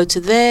 or you go to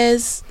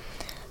theirs?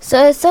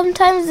 So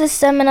sometimes the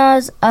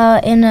seminars are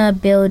in a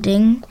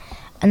building,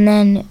 and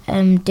then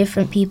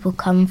different people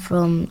come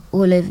from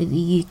all over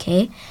the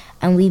UK,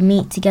 and we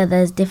meet together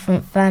as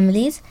different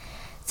families.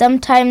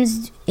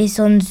 Sometimes it's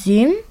on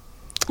Zoom,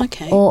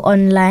 or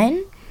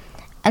online.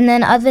 And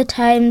then other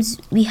times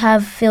we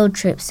have field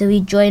trips, so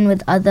we join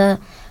with other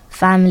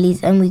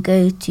families and we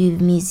go to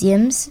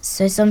museums.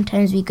 So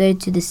sometimes we go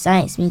to the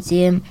Science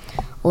Museum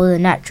or the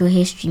Natural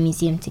History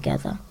Museum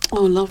together.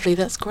 Oh, lovely.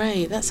 That's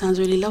great. That sounds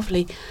really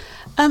lovely.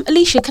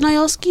 Alicia, can I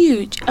ask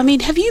you,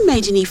 have you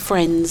made any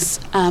friends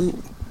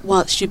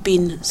whilst you've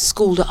been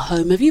schooled at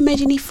home? Have you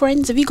made any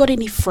friends? Have you got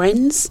any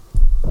friends?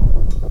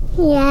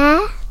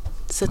 Yeah.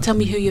 So tell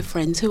me who your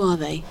friends, who are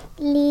they?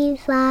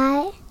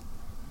 Levi,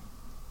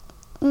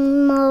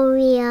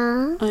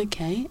 Maria.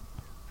 Okay.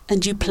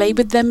 And do you play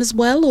with them as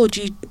well, or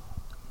do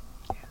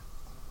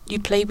you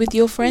play with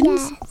your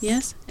friends?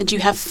 Yes. And do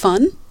you have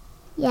fun?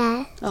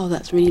 Yes. Oh,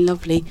 that's really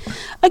lovely.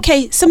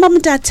 Okay, so Mum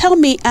and Dad, tell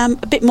me a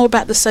bit more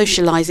about the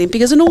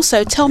socialising, and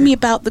also tell me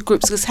about the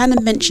groups, because Hannah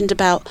mentioned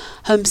about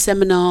home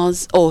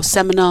seminars or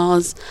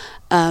seminars,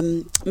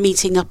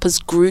 meeting up as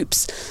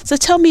groups. So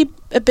tell me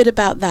a bit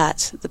about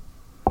that.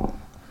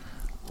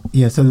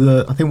 Yeah,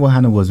 so I think what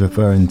Hannah was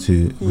referring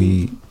to,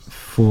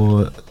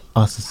 for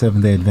us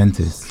Seventh-day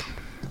Adventists,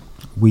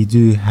 we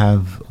do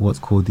have what's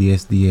called the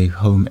SDA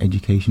Home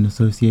Education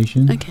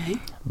Association, Okay.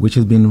 which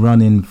has been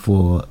running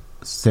for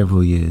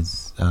several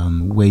years,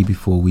 way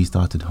before we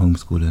started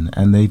homeschooling,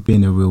 and they've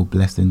been a real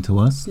blessing to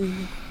us.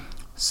 Mm.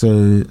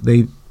 So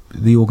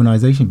the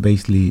organisation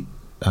basically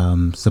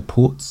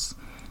supports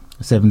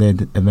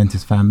Seventh-day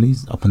Adventist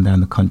families up and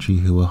down the country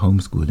who are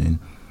homeschooling,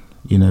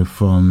 you know,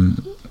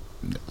 from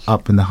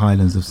up in the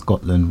Highlands of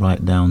Scotland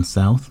right down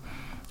south.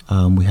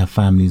 We have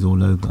families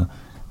all over.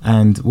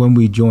 And when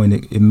we joined,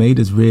 it made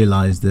us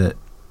realise that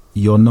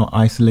you're not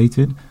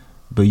isolated,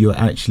 but you're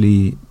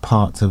actually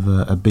part of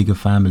a bigger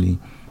family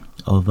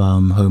of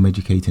home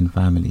educating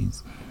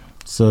families.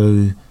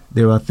 So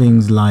there are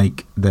things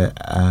like the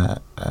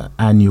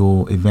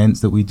annual events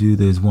that we do.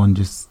 There's one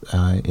just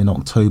in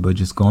October,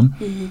 just gone,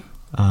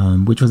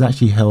 which was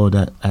actually held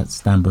at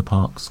Stanborough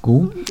Park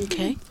School.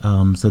 Okay.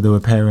 So there were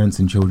parents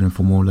and children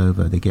from all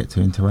over. They get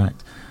to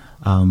interact.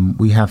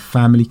 We have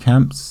family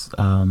camps,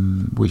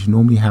 which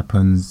normally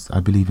happens, I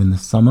believe, in the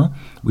summer.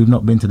 We've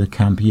not been to the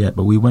camp yet,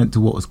 but we went to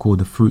what was called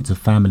the Fruits of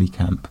Family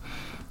Camp,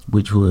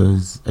 which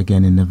was,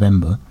 again, in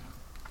November.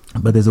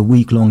 But there's a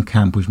week-long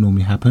camp which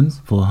normally happens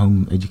for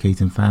home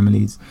educating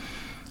families.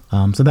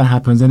 So that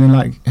happens. And then,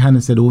 like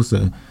Hannah said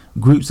also,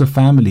 groups of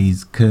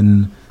families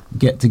can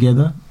get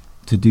together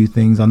to do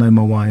things. I know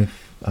my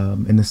wife,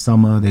 in the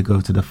summer, they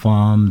go to the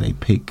farm, they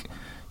pick,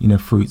 you know,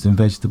 fruits and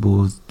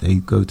vegetables. They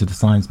go to the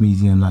science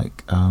museum,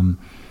 like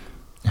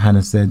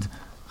Hannah said.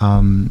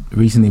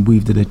 Recently,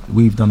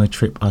 we've done a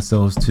trip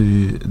ourselves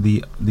to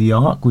the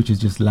Ark, which has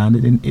just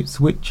landed in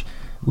Ipswich,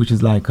 which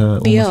is like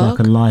almost like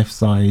a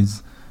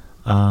life-size,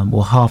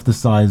 or half the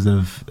size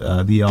of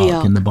the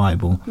Ark in the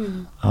Bible,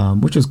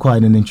 which was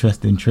quite an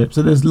interesting trip.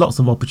 So there's lots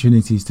of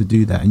opportunities to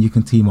do that, and you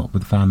can team up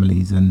with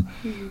families and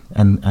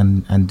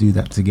do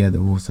that together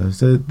also.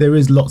 So there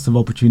is lots of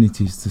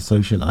opportunities to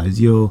socialise.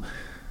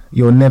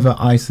 You're never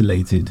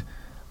isolated.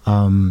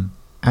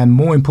 And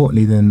more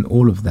importantly than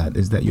all of that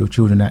is that your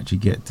children actually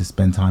get to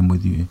spend time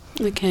with you.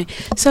 Okay.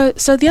 So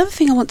the other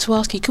thing I want to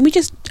ask you, can we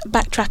just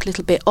backtrack a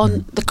little bit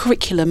on the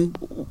curriculum?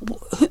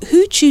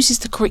 Who chooses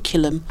the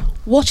curriculum?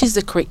 What is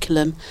the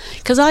curriculum?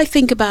 Because I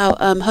think about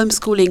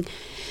homeschooling.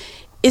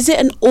 Is it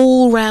an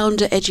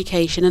all-rounder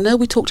education? I know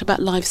we talked about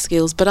life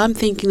skills, but I'm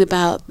thinking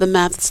about the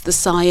maths, the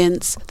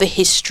science, the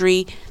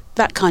history,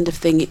 that kind of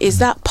thing. Is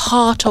that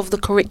part of the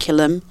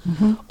curriculum,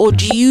 or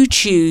do you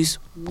choose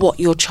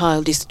what your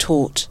child is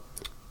taught?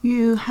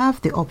 You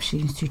have the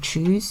options to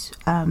choose.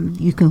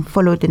 You can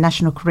follow the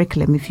national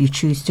curriculum if you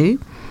choose to.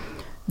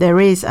 There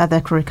is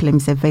other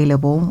curriculums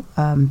available.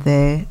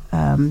 There's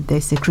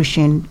the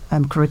Christian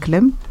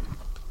curriculum.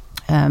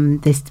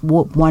 There's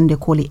one they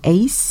call it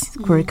ACE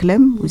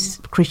curriculum, which is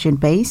Christian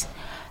based.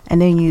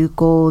 And then you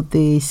go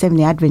the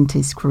Seventh-day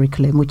Adventist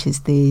curriculum, which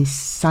is the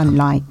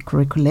Sunlight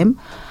curriculum.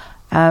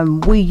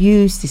 We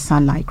use the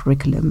Sunlight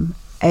curriculum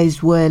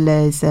as well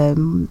as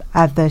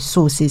other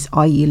sources,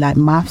 i.e. like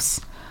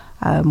maths.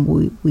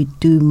 We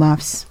do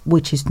maths,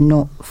 which is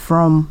not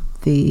from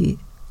the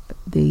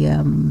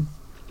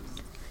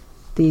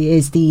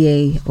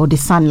SDA or the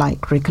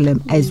Sunlight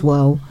curriculum as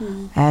well,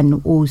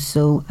 and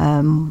also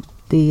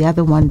the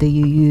other one that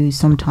you use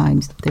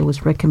sometimes that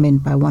was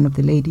recommended by one of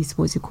the ladies.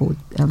 What's it called?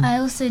 I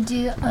also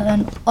do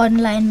an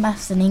online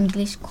maths and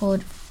English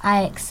called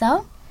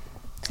iExcel.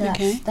 So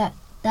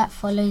that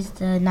follows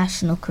the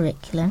national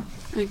curriculum.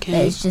 Okay.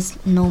 But it's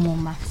just normal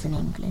maths and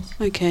English.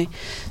 Okay.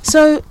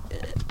 So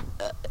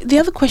the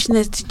other question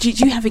is, do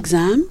you have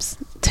exams,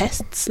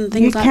 tests and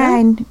things like that?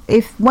 You can,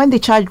 if when the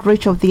child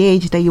reach of the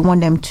age that you want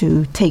them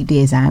to take the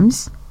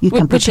exams, you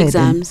can prepare Which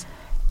exams? them.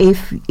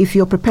 If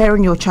you're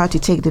preparing your child to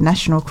take the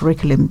national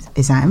curriculum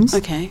exams,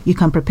 Okay. you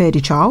can prepare the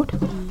child.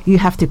 You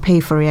have to pay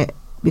for it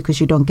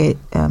because you don't get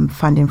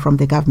funding from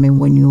the government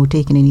when you're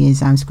taking any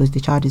exams because the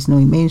child is not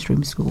in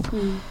mainstream school.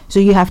 So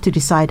you have to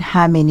decide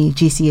how many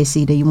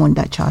GCSE that you want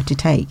that child to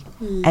take,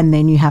 and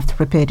then you have to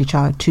prepare the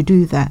child to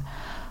do that.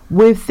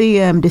 With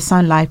the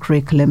Sunlight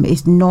curriculum,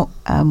 it's not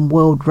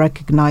world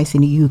recognized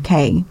in the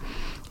UK.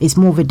 It's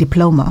more of a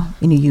diploma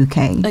in the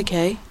UK.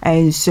 Okay.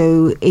 And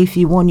so if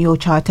you want your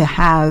child to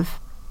have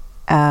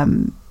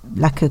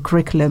like a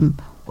curriculum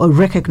or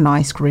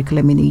recognized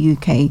curriculum in the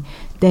UK,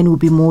 then it will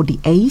be more the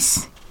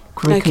ACE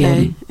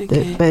curriculum.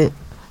 Okay. But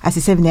as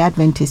a Seventh-day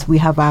Adventist, we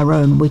have our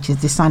own, which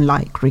is the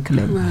Sunlight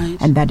curriculum. Right.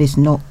 And that is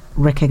not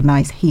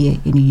recognized here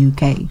in the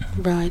UK.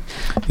 Right.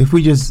 If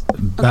we just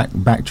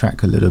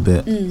backtrack a little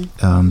bit,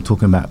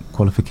 talking about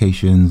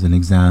qualifications and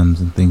exams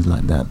and things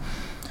like that,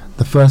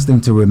 the first thing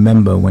to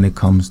remember when it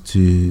comes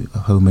to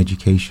home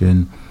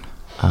education,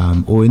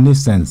 or in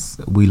this sense,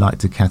 we like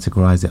to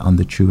categorize it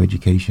under true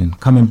education,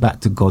 coming back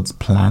to God's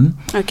plan.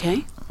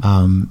 Okay.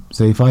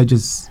 So if I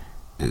just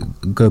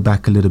go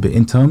back a little bit,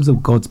 in terms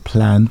of God's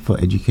plan for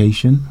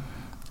education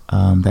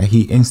that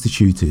he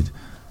instituted,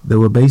 there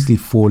were basically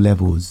 4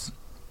 levels.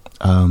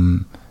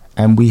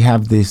 And we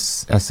have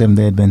this as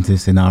Seventh-day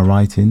Adventists in our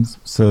writings.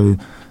 So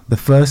the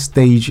first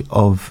stage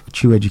of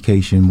true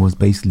education was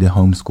basically the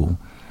homeschool.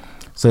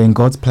 So in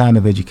God's plan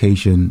of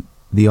education,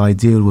 the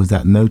ideal was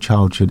that no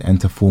child should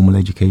enter formal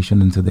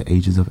education until the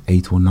ages of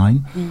 8 or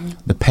 9.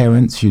 The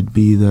parents should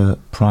be the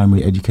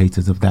primary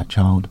educators of that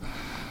child.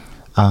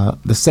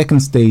 The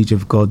second stage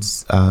of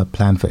God's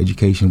plan for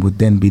education would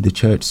then be the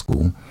church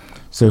school.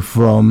 So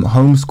from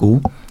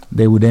homeschool,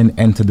 they would then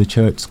enter the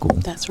church school.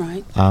 That's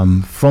right.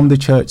 From the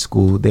church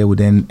school, they would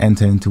then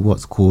enter into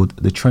what's called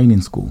the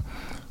training school.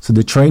 So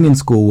the training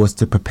school was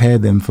to prepare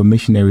them for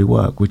missionary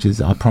work, which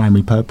is our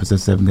primary purpose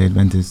as Seventh-day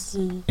Adventists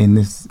in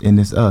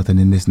this earth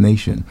and in this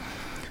nation.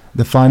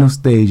 The final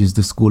stage is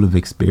the school of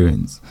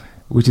experience,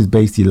 which is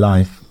basically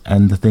life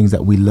and the things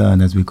that we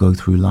learn as we go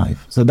through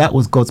life. So that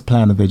was God's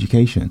plan of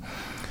education.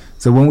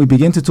 So when we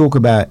begin to talk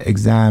about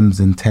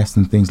exams and tests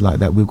and things like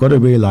that, we've got to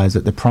realize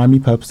that the primary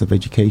purpose of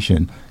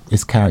education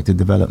is character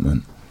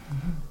development.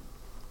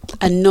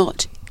 And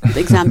not the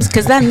exams,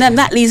 because then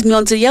that leads me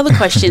on to the other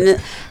question: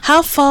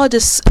 how far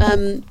does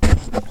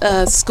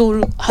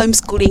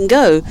homeschooling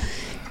go?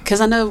 Because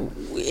I know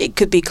it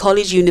could be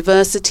college,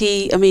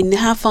 university. I mean,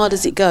 how far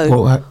does it go?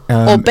 Well,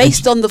 or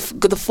based on the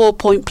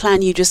 4-point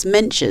plan you just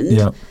mentioned,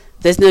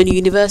 there's no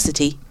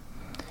university,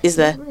 is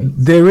there?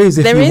 There is,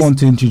 if you want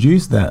to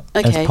introduce that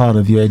as part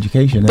of your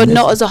education, but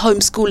not as a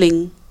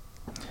homeschooling.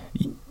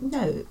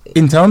 No.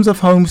 In terms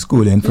of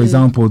homeschooling, for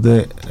example,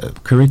 the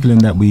curriculum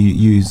that we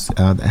use,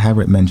 that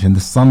Harriet mentioned, the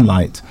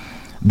Sunlight,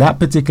 that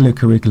particular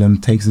curriculum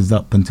takes us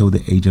up until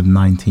the age of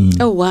 19.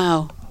 Oh,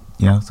 wow.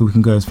 Yeah, so we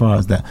can go as far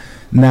as that.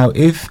 Now,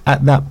 if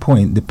at that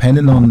point,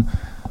 depending on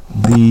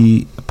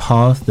the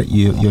path that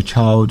your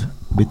child,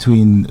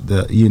 between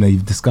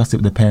you've discussed it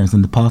with the parents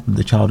and the path that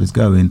the child is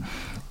going,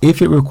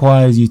 if it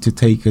requires you to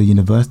take a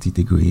university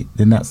degree,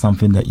 then that's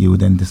something that you would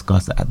then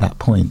discuss at that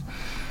point.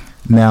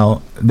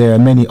 Now, there are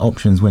many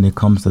options when it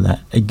comes to that.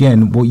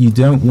 Again, what you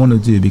don't want to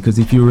do, because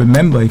if you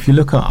remember, if you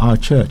look at our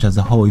church as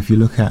a whole, if you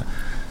look at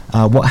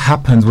what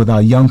happens with our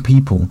young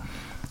people,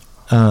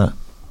 a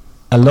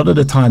lot of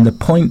the time, the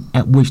point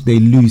at which they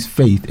lose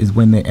faith is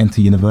when they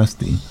enter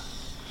university.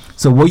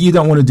 So what you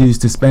don't want to do is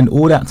to spend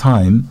all that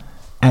time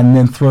and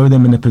then throw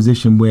them in a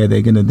position where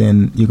you're going to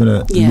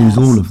lose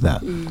all of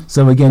that.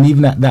 So again,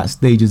 even at that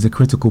stage is a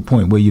critical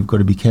point where you've got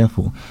to be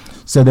careful.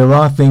 So there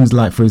are things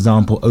like, for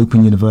example,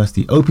 Open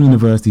University. Open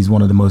University is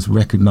one of the most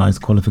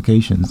recognized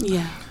qualifications.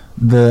 Yeah.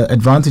 The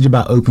advantage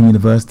about Open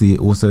University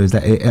also is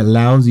that it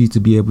allows you to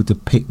be able to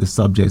pick the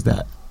subjects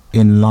that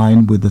in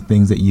line with the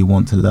things that you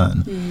want to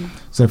learn.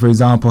 So for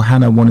example,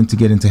 Hannah wanted to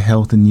get into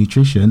health and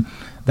nutrition.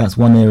 That's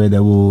one area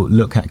that we'll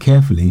look at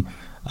carefully,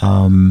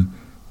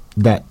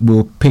 that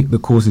will pick the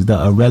courses that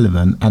are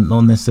relevant and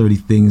not necessarily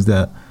things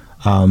that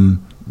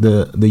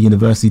the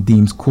university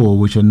deems core,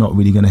 which are not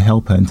really going to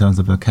help her in terms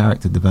of her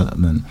character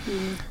development.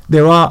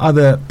 There are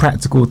other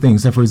practical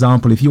things. So for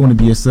example, if you want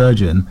to be a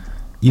surgeon,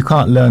 you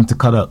can't learn to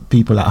cut up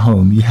people at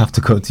home. You have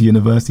to go to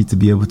university to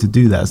be able to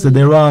do that. So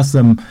there are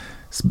some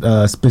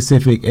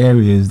specific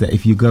areas that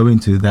if you go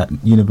into, that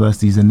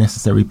university is a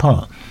necessary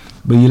part.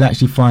 But you'll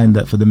actually find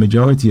that for the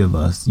majority of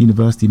us,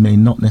 university may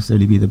not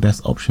necessarily be the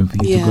best option for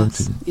you to go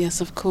to.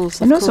 Yes, of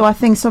course. And also, I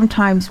think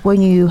sometimes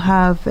when you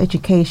have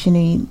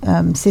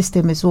education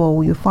system as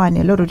well, you find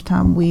a lot of the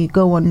time we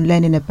go on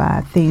learning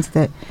about things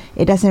that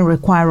it doesn't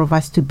require of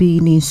us to be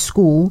in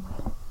school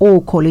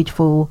or college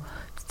for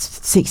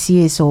 6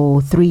 years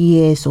or 3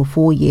 years or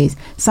 4 years.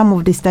 Some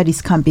of the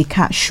studies can be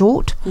cut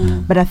short,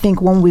 but I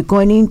think when we're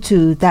going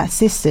into that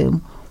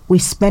system, we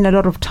spend a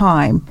lot of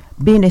time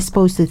being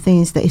exposed to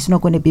things that is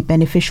not going to be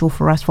beneficial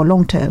for us for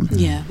long term.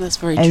 Yeah, that's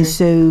very true. And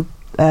so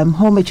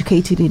home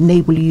educated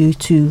enable you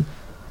to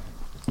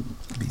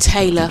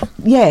tailor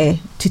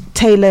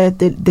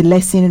the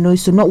lesson and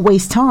also not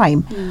waste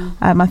time.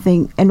 I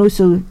think, and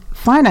also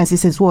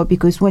finances as well,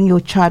 because when your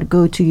child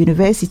go to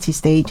university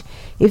stage,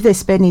 if they're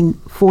spending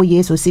 4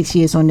 years or 6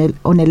 years on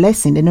a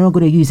lesson, they're not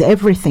going to use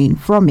everything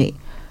from it.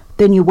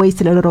 Then you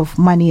wasted a lot of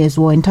money as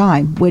well and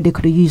time, where they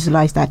could have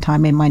utilized that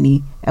time and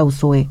money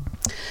elsewhere.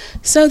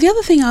 So the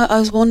other thing I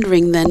was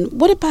wondering then,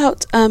 what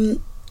about, are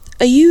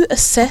you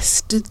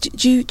assessed?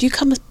 Do you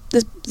come,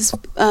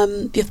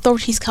 the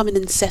authorities come in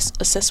and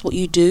assess what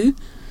you do?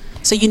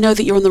 So you know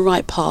that you're on the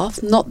right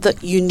path, not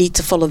that you need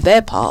to follow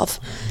their path,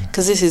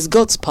 because this is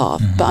God's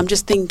path. But I'm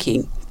just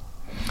thinking.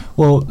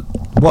 Well,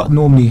 what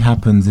normally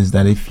happens is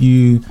that if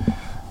you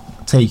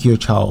take your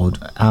child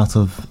out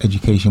of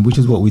education, which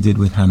is what we did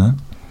with Hannah,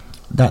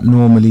 that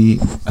normally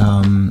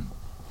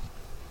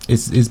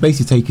is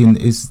basically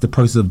is the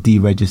process of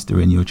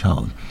deregistering your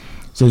child.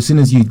 So as soon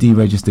as you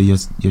deregister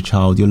your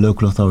child, your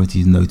local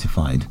authority is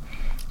notified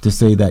to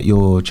say that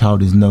your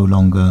child is no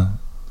longer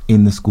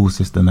in the school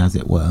system, as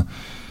it were.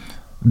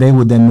 They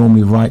would then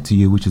normally write to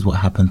you, which is what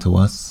happened to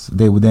us.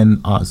 They would then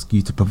ask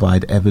you to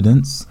provide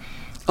evidence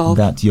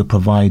that you're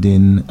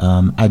providing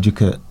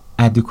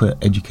adequate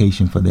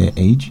education for their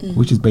age,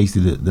 which is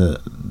basically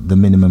the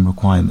minimum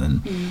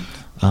requirement.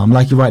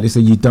 Like you rightly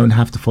say, you don't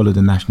have to follow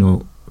the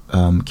national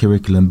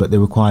curriculum, but the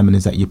requirement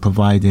is that you're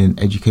providing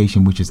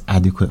education which is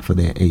adequate for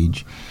their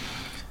age.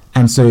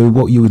 And so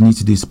what you would need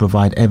to do is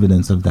provide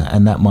evidence of that,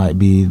 and that might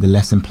be the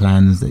lesson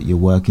plans that you're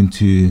working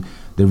to,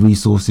 the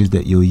resources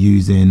that you're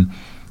using.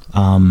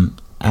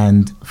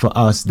 And for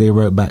us, they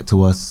wrote back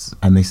to us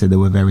and they said they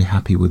were very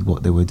happy with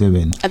what they were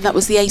doing. And that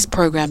was the ACE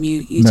program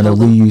you No, told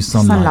we them? use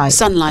Sunlight.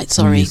 Sunlight,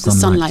 We use the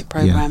Sunlight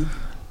program. yeah.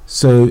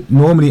 So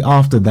normally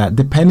after that,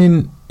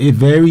 it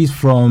varies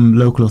from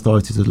local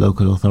authority to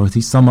local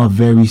authority. Some are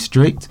very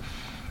strict.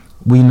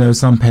 We know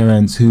some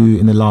parents who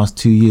in the last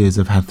 2 years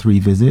have had 3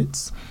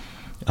 visits,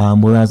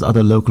 whereas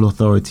other local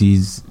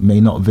authorities may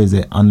not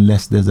visit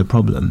unless there's a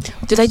problem.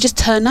 Do they just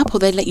turn up, or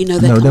they let you know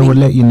they're No, coming? they will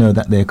let you know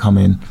that they're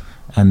coming,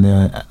 and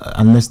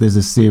unless there's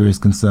a serious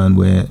concern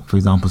where, for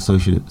example,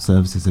 social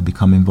services have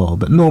become involved.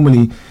 But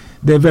normally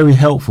they're very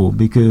helpful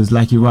because,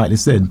 like you rightly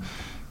said,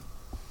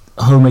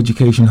 home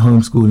education,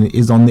 homeschooling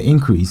is on the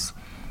increase.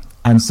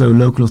 And so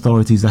local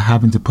authorities are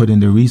having to put in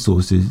the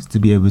resources to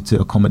be able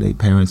to accommodate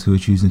parents who are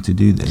choosing to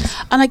do this.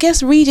 And I guess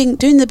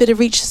doing a bit of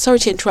research, sorry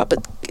to interrupt,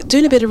 but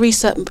doing a bit of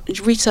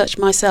research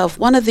myself,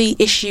 one of the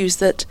issues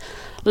that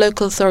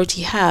local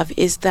authority have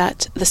is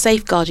that the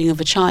safeguarding of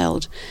a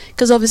child.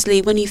 Because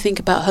obviously when you think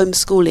about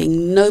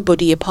homeschooling,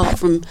 nobody apart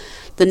from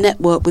the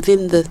network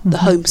within the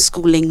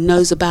homeschooling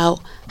knows about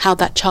how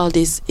that child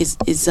is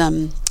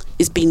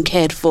being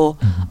cared for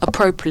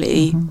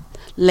appropriately,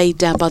 laid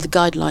down by the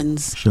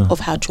guidelines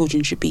of how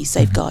children should be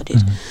safeguarded.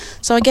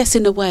 So I guess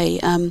in a way,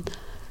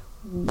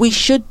 we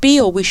should be,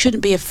 or we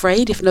shouldn't be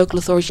afraid if local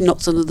authority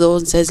knocks on the door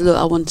and says, look,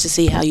 I want to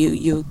see how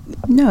you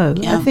No,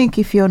 I think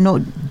if you're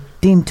not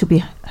deemed to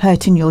be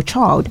hurting your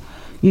child,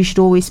 you should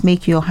always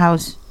make your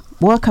house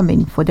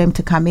welcoming for them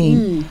to come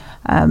in.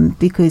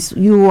 Because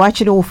you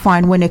actually will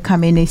find when they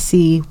come in and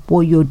see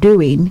what you're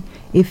doing,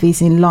 if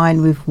it's in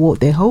line with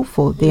what they hope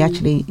for, they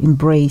actually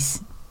embrace,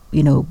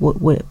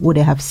 what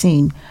they have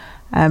seen.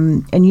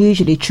 And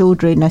usually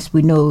children, as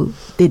we know,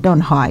 they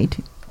don't hide.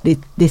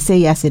 They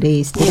say as it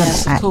is. They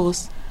yes, don't act. of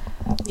course.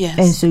 Yes.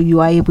 And so you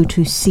are able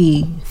to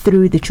see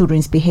through the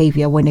children's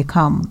behavior when they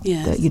come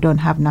Yes. that you don't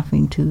have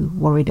nothing to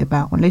worry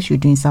about, unless you're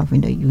doing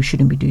something that you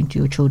shouldn't be doing to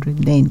your children.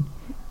 Then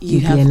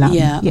you'd be allowed.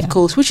 Yeah, of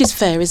course, which is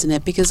fair, isn't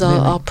it? Because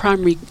our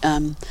primary,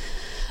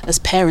 as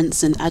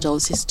parents and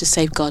adults, is to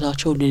safeguard our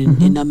children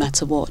in no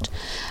matter what.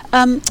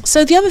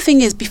 So the other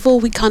thing is, before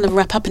we kind of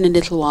wrap up in a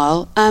little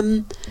while,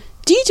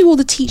 do you do all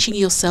the teaching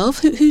yourself?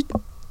 Who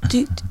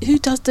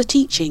does the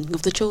teaching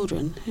of the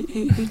children?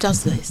 Who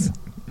does this?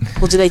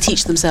 Or do they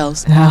teach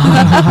themselves?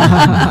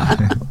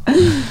 Hannah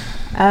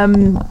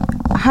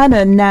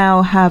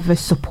now have a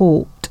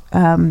support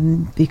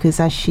because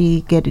as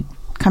she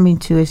coming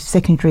to a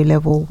secondary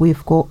level,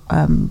 we've got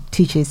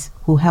teachers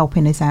who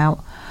helping us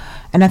out.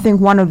 And I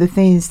think one of the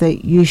things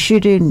that you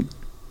shouldn't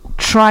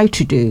try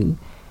to do,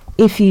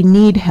 if you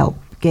need help,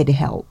 get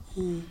help.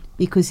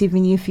 Because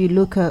even if you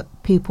look at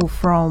people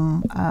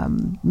from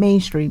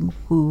mainstream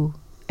who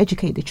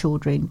educate the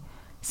children,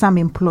 some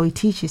employ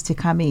teachers to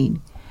come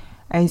in.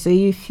 And so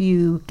if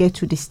you get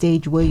to the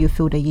stage where you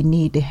feel that you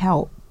need the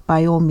help,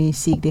 by all means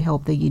seek the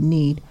help that you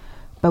need.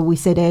 But we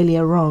said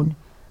earlier on,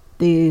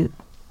 the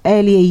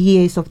earlier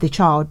years of the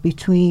child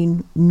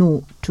between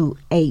 0 to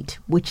 8,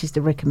 which is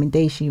the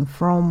recommendation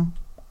from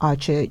our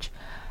church.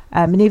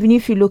 And even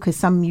if you look at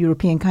some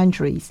European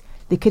countries,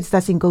 the kids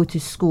doesn't go to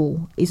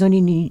school. It's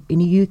only in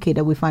the UK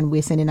that we find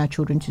we're sending our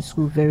children to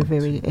school very,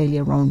 very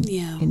earlier on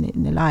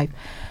in their life.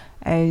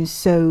 And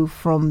so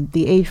from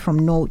the age from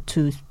 0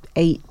 to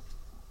 8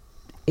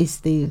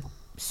 is the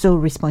sole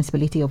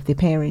responsibility of the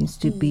parents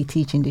to be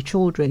teaching the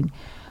children.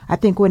 I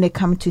think when it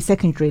comes to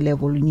secondary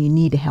level and you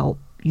need help,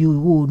 you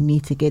will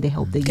need to get the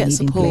help that you need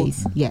support. in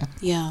place. Yeah.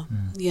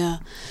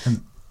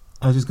 And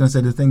I was just going to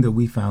say, the thing that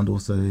we found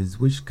also is,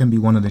 which can be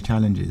one of the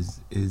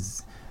challenges,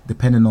 is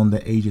depending on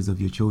the ages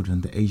of your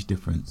children, the age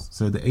difference.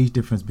 So the age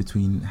difference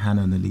between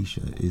Hannah and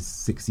Alicia is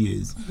 6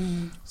 years.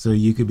 So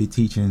you could be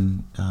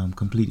teaching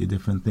completely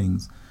different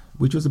things,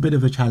 which was a bit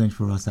of a challenge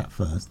for us at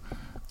first.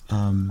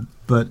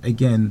 But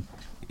again,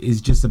 it's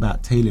just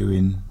about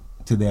tailoring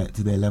to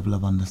their level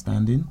of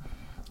understanding.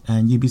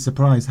 And you'd be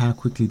surprised how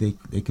quickly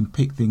they can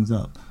pick things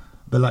up.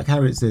 But like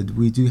Harriet said,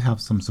 we do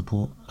have some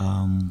support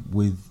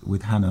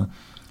with Hannah.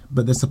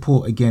 But the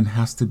support, again,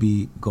 has to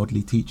be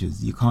godly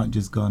teachers. You can't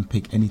just go and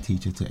pick any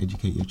teacher to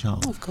educate your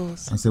child. Of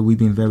course. And so we've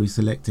been very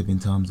selective in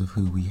terms of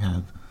who we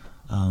have.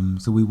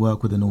 So we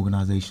work with an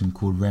organisation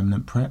called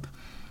Remnant Prep,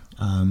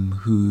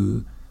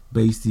 who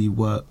basically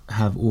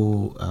have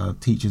all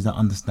teachers that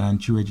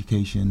understand true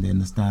education. They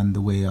understand the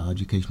way our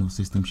educational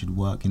system should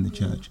work in the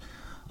church.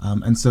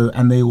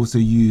 And they also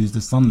use the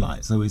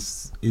Sunlight, so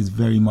it's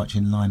very much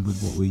in line with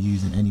what we're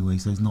using anyway,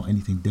 so it's not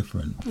anything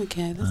different.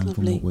 Okay, that's from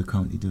lovely. what we're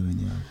currently doing.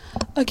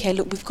 Okay,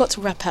 look, we've got to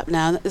wrap up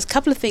now. There's a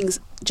couple of things,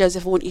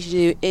 Joseph, I want you to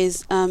do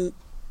is,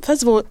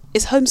 first of all,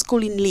 is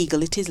homeschooling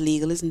legal? It is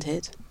legal, isn't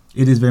it?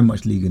 It is very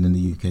much legal in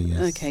the UK,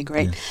 yes. Okay,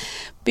 great. Yes.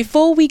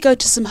 Before we go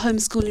to some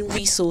homeschooling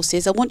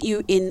resources, I want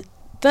you in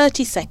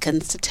 30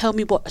 seconds to tell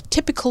me what a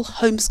typical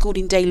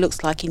homeschooling day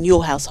looks like in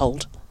your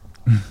household.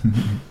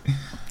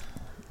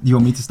 You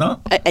want me to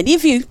start? Any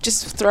of you,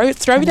 just throw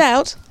it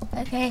out.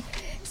 Okay,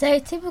 so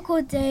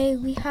typical day,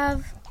 we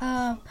have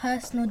our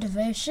personal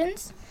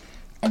devotions,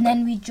 And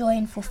then we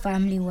join for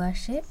family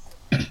worship.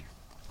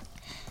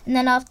 And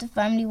then after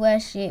family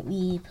worship,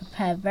 we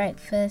prepare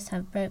breakfast,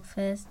 have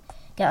breakfast,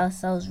 get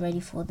ourselves ready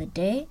for the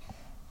day.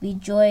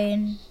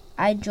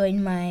 I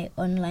join my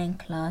online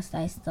class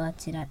that I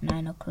started at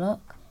 9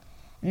 o'clock.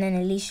 And then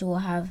Alicia will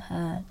have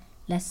her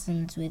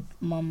lessons with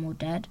mum or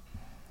dad.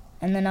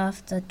 And then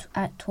after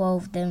at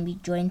 12, then we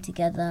join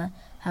together,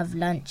 have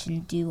lunch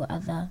and do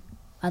other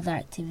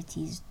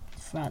activities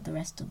throughout the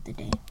rest of the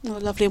day. Oh,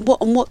 lovely. And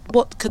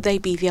what could they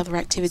be, the other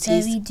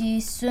activities? So we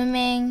do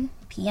swimming,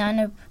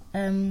 piano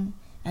and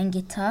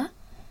guitar,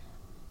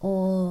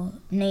 or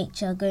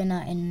nature, going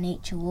out in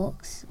nature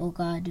walks, or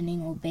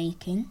gardening, or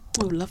baking.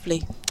 Oh,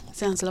 lovely.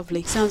 Sounds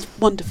lovely. Sounds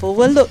wonderful.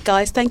 Well, look,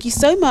 guys, thank you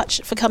so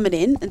much for coming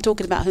in and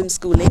talking about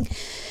homeschooling.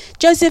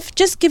 Joseph,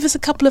 just give us a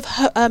couple of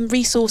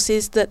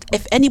resources that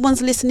if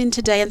anyone's listening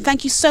today, and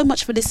thank you so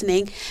much for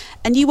listening,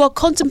 and you are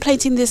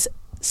contemplating this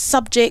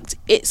subject,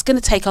 it's going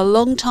to take a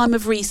long time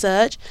of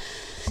research.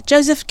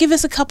 Joseph, give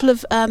us a couple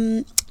of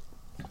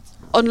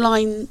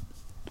online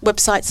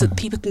websites that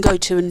people can go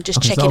to and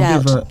just check it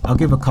out. I'll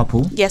give a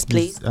couple. Yes,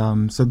 please.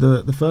 So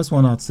the first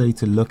one I'd say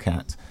to look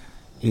at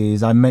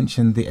is, I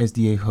mentioned the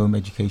SDA Home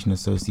Education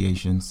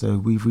Association. So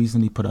we've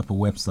recently put up a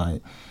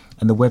website,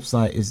 and the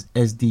website is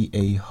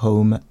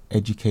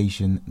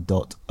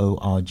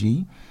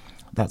sdahomeeducation.org.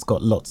 That's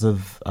got lots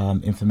of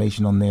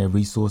information on there,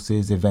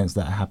 resources, events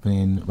that are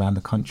happening around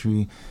the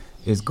country.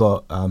 It's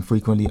got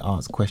frequently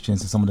asked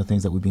questions, and some of the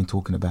things that we've been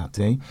talking about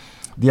today.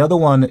 The other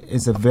one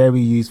is a very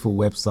useful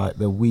website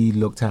that we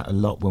looked at a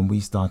lot when we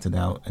started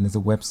out, and it's a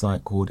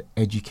website called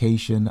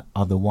Education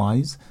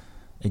Otherwise.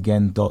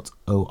 Again,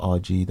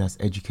 .org. That's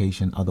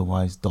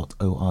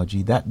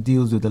educationotherwise.org. That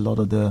deals with a lot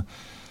of the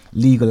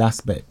legal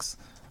aspects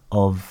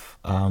of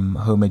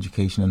home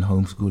education and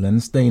homeschool,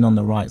 and staying on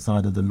the right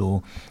side of the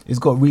law. It's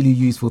got really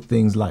useful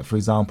things like, for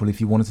example, if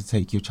you wanted to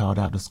take your child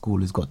out of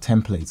school, it's got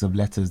templates of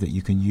letters that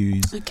you can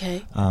use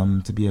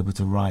to be able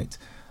to write.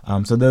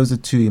 So those are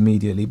two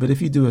immediately, but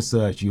if you do a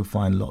search, you'll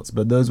find lots.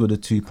 But those were the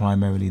two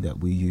primarily that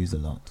we use a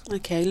lot.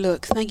 Okay,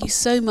 look, thank you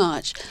so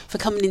much for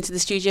coming into the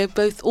studio,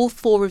 all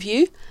four of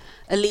you,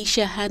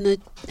 Alicia, Hannah,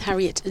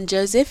 Harriet and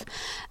Joseph.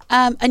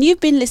 And you've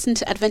been listening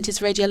to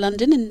Adventist Radio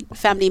London and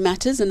Family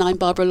Matters, and I'm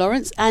Barbara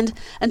Lawrence. And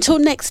until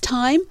next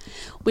time,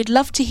 we'd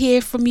love to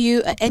hear from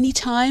you at any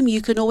time.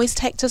 You can always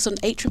text us on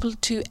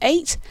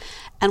 82228,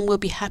 and we'll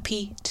be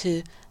happy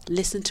to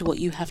listen to what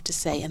you have to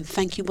say. And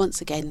thank you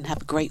once again, and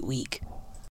have a great week.